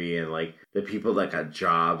the movie, and like the people that got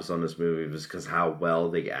jobs on this movie was because how well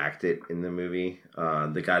they acted in the movie.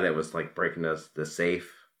 The guy that was like breaking the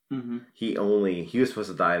safe, he was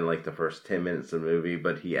supposed to die in like the first 10 minutes of the movie,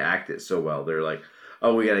 but he acted so well. They're like,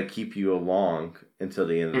 oh, we got to keep you along until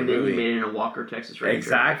the end of the movie. And then he made it in a Walker, Texas Ranger.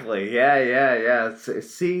 Exactly. Yeah.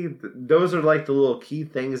 See, those are like the little key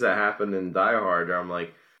things that happen in Die Hard. Where I'm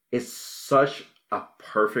like, it's such a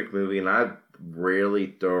perfect movie, and I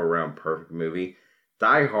rarely throw around perfect movie.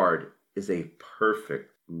 Die Hard is a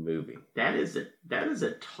perfect movie. That is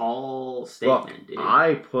a tall statement, dude.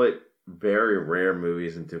 I put very rare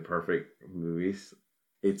movies into perfect movies.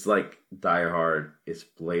 It's like Die Hard. It's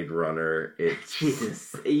Blade Runner. It's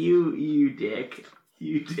Jesus, you dick.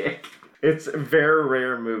 It's very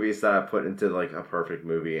rare movies that I put into like a perfect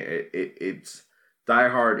movie. It's Die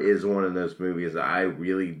Hard is one of those movies that I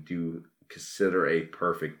really do consider a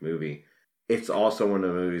perfect movie. It's also one of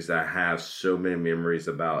the movies that I have so many memories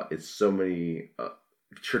about. It's so many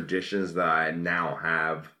traditions that I now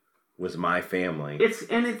have with my family. It's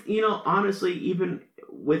honestly, even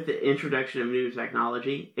with the introduction of new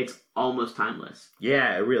technology, it's almost timeless.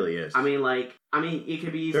 Yeah, it really is. I mean, it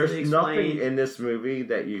could be easily There's explained. nothing in this movie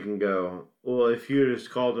that you can go, well, if you just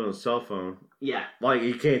called on a cell phone. Yeah. Like,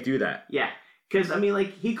 you can't do that. Yeah. Because,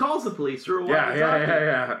 he calls the police through a walkie-talkie.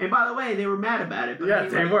 Yeah. And by the way, they were mad about it. But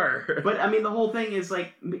they were. But, the whole thing is,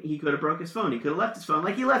 he could have broke his phone. He could have left his phone.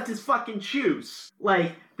 He left his fucking shoes.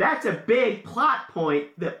 That's a big plot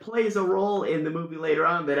point that plays a role in the movie later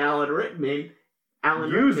on that Alan Rickman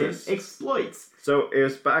Alan uses. Rickman exploits. So it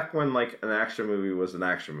was back when like an action movie was an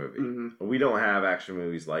action movie. Mm-hmm. We don't have action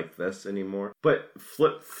movies like this anymore. But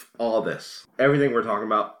flip all this. Everything we're talking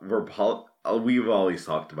about, we've always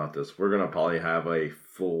talked about this. We're going to probably have a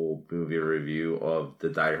full movie review of the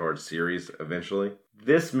Die Hard series eventually.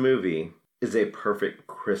 This movie is a perfect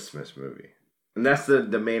Christmas movie. And that's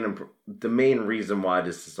the main reason why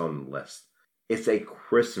this is on the list. It's a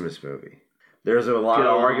Christmas movie. There's a lot of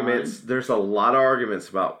arguments. There's a lot of arguments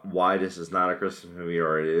about why this is not a Christmas movie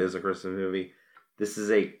or it is a Christmas movie. This is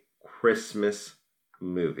a Christmas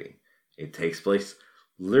movie. It takes place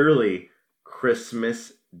literally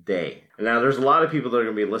Christmas Day. And now there's a lot of people that are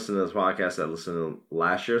going to be listening to this podcast that listened to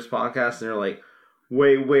last year's podcast and they're like,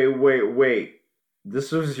 wait.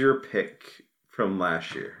 This was your pick from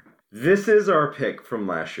last year. This is our pick from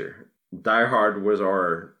last year. Die Hard was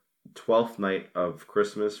our 12th night of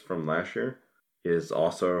Christmas from last year. It is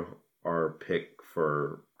also our pick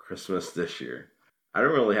for Christmas this year. I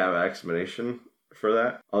don't really have an explanation for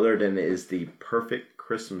that other than it is the perfect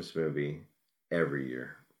Christmas movie every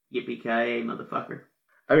year. Yippee-ki-yay, motherfucker.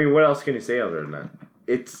 I mean, what else can you say other than that?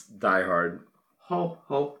 It's Die Hard. Ho,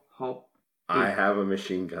 ho, ho. I have a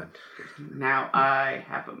machine gun. Now I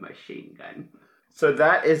have a machine gun. So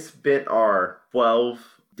that has been our 12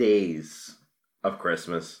 days of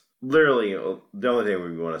Christmas. Literally, the only thing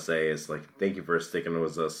we want to say is like, thank you for sticking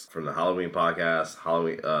with us from the Halloween podcast,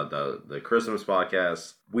 the Christmas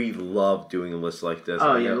podcast. We love doing lists like this.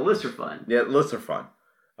 Oh yeah, the lists are fun. Yeah, lists are fun.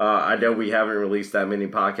 I know we haven't released that many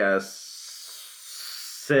podcasts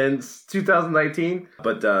since 2019,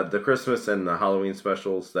 but the Christmas and the Halloween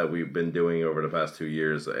specials that we've been doing over the past 2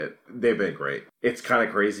 years, they've been great. It's kind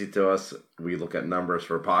of crazy to us. We look at numbers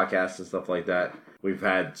for podcasts and stuff like that. We've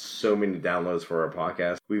had so many downloads for our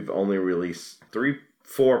podcast. We've only released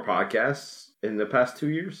 4 podcasts in the past 2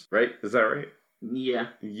 years, right? Is that right? Yeah.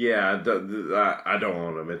 Yeah, I don't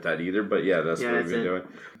want to admit that either, but yeah, that's what we've been doing.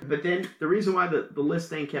 But then the reason why the list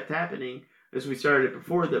thing kept happening is we started it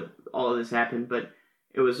before all of this happened, but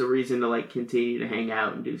it was a reason to like continue to hang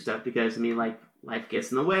out and do stuff because, I mean, like, life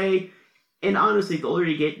gets in the way. And honestly, the older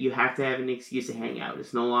you get, you have to have an excuse to hang out.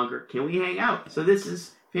 It's no longer, can we hang out? So this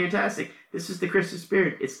is fantastic. This is the Christmas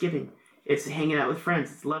spirit. It's giving. It's hanging out with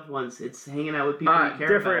friends. It's loved ones. It's hanging out with people you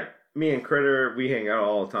care different. About. Me and Critter, we hang out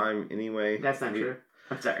all the time anyway. That's not true.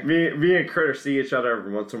 I'm sorry. Me and Critter see each other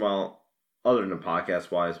every once in a while, other than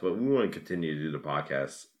podcast-wise, but we want to continue to do the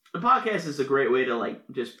podcast. The podcast is a great way to, like,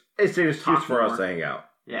 just it's an excuse for us to hang out.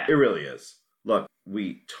 Yeah. It really is. Look,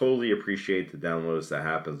 we totally appreciate the downloads that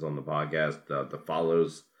happens on the podcast, the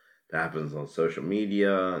follows that happens on social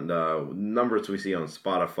media, and the numbers we see on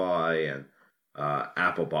Spotify and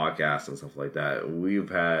Apple Podcasts and stuff like that. We've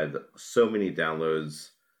had so many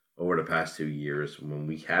downloads over the past 2 years when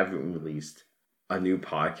we haven't released a new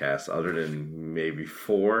podcast other than maybe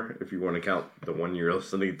 4, if you want to count the one you're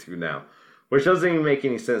listening to now. Which doesn't even make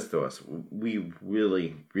any sense to us. We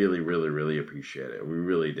really, really, really, really appreciate it. We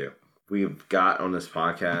really do. We've got on this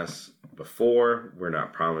podcast before. We're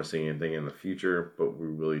not promising anything in the future, but we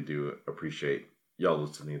really do appreciate y'all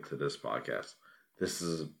listening to this podcast. This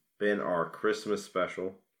has been our Christmas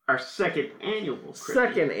special. Our second annual Christmas.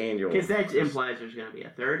 Second annual. Because that implies there's going to be a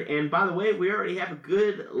third. And by the way, we already have a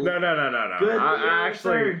good... No. Good I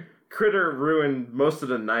actually, Critter ruined most of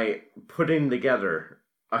the night putting together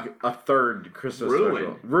a third Christmas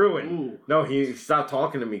special. Ruined. Ooh. No, he stopped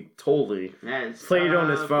talking to me totally. Played on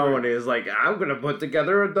his phone and is like, I'm going to put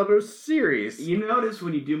together another series. You notice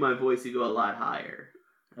when you do my voice, you go a lot higher.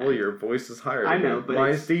 Well, your voice is higher. I know, but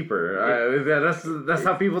mine's deeper. That's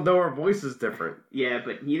how people know our voice is different. Yeah,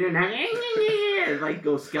 but you didn't have like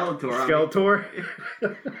go Skeletor.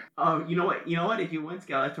 Skeletor? Oh, you know what? If you went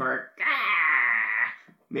Skeletor,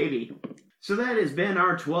 maybe. So that has been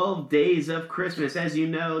our 12 days of Christmas. As you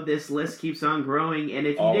know, this list keeps on growing, and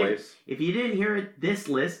if you didn't hear this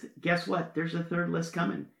list, guess what? There's a third list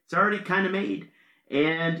coming. It's already kind of made.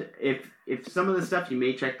 And if some of the stuff you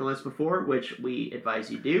may check the list before, which we advise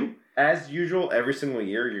you do. As usual, every single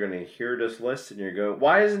year you're going to hear this list and you go,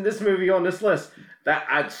 why isn't this movie on this list? That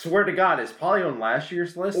I swear to God, it's probably on last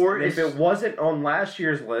year's list. Or if it wasn't on last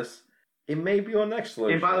year's list, it may be on next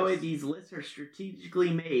list. And by the way, these lists are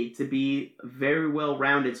strategically made to be very well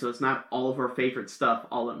rounded, so it's not all of our favorite stuff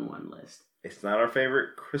all in one list. It's not our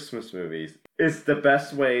favorite Christmas movies. It's the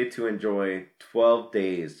best way to enjoy 12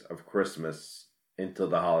 days of Christmas until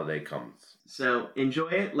the holiday comes. So enjoy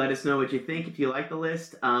it. Let us know what you think if you like the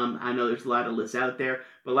list. I know there's a lot of lists out there,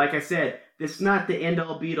 but like I said, this is not the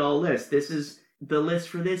end-all be-all list. This is the list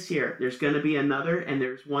for this year. There's going to be another, and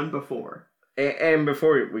there's one before. And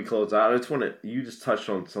before we close out, I just want to, you just touched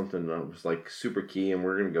on something that was like super key, and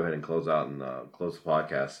we're going to go ahead and close out and close the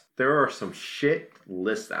podcast. There are some shit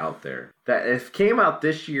lists out there that if came out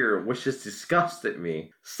this year, which just disgusted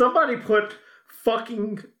me. Somebody put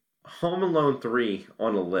fucking Home Alone 3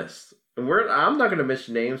 on a list. And I'm not going to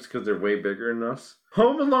mention names because they're way bigger than us.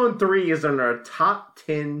 Home Alone 3 is in our top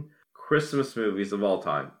 10 Christmas movies of all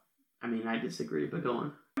time. I mean, I disagree, but go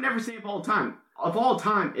on. I've never seen it of all time. Of all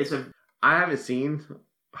time, I haven't seen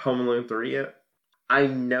Home Alone 3 yet. I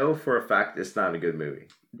know for a fact it's not a good movie.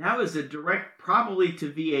 That was a direct, probably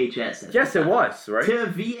to VHS. Yes, it was, right? To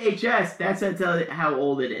VHS, that's how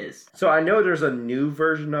old it is. So I know there's a new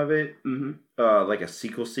version of it, like a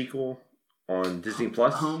sequel on Disney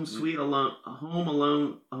Plus. Home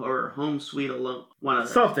Alone, or Home Sweet Alone. One of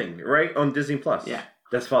those. Something, right? On Disney Plus. Yeah.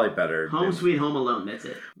 That's probably better. Sweet Home Alone, that's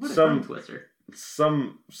it. What a tongue twister.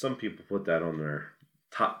 Some people put that on their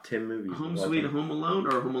top 10 movies. Home Sweet Home Alone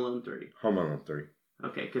or Home Alone 3? Home Alone 3.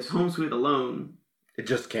 Okay, because Home Sweet Alone... It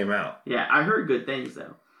just came out. Yeah, I heard good things,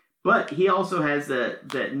 though. But he also has that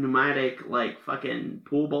pneumatic, like, fucking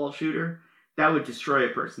pool ball shooter. That would destroy a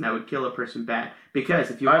person. That would kill a person bad. Because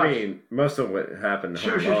if you watch... I mean, most of what happened to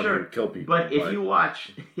Home Alone would kill people. But if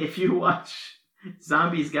you watch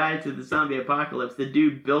Zombies Guide to the Zombie Apocalypse, the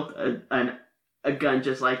dude built a gun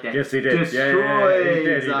just like that. Yes, he did.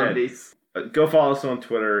 Destroy zombies. Go follow us on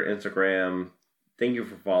Twitter, Instagram. Thank you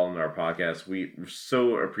for following our podcast. We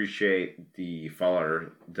so appreciate the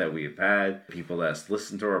follower that we have had, people that's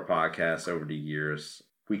listened to our podcast over the years.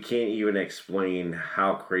 We can't even explain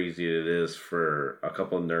how crazy it is for a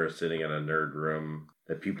couple of nerds sitting in a nerd room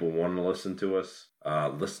that people want to listen to us,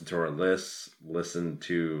 listen to our lists, listen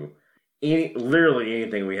to literally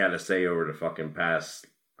anything we had to say over the fucking past.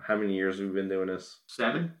 How many years we've been doing this?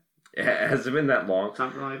 7. Has it been that long?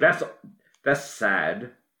 Something like that. That's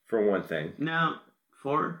sad for one thing. No,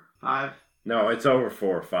 4, 5. No, it's over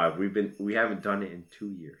 4 or 5. We haven't done it in 2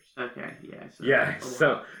 years. Okay, yeah.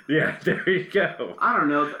 So there you go. I don't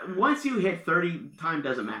know. Once you hit 30, time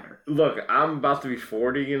doesn't matter. Look, I'm about to be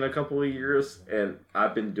 40 in a couple of years, and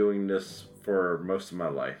I've been doing this for most of my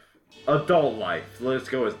life. Adult life. Let's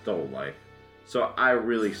go with adult life. So I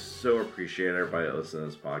really so appreciate everybody that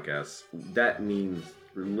listens to this podcast. That means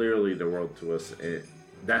literally the world to us.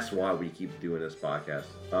 That's why we keep doing this podcast.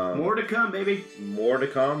 More to come, baby. More to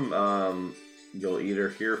come. You'll either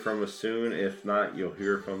hear from us soon. If not, you'll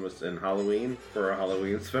hear from us in Halloween for a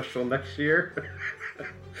Halloween special next year.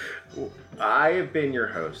 I have been your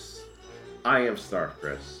host. I am Snarf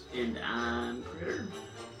Chris. And I'm Critter.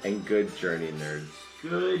 And good journey, nerds.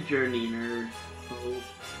 Good journey, nerds.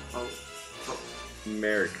 Oh.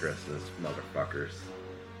 Merry Christmas, motherfuckers.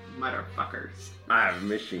 Motherfuckers. I have a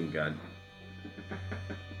machine gun.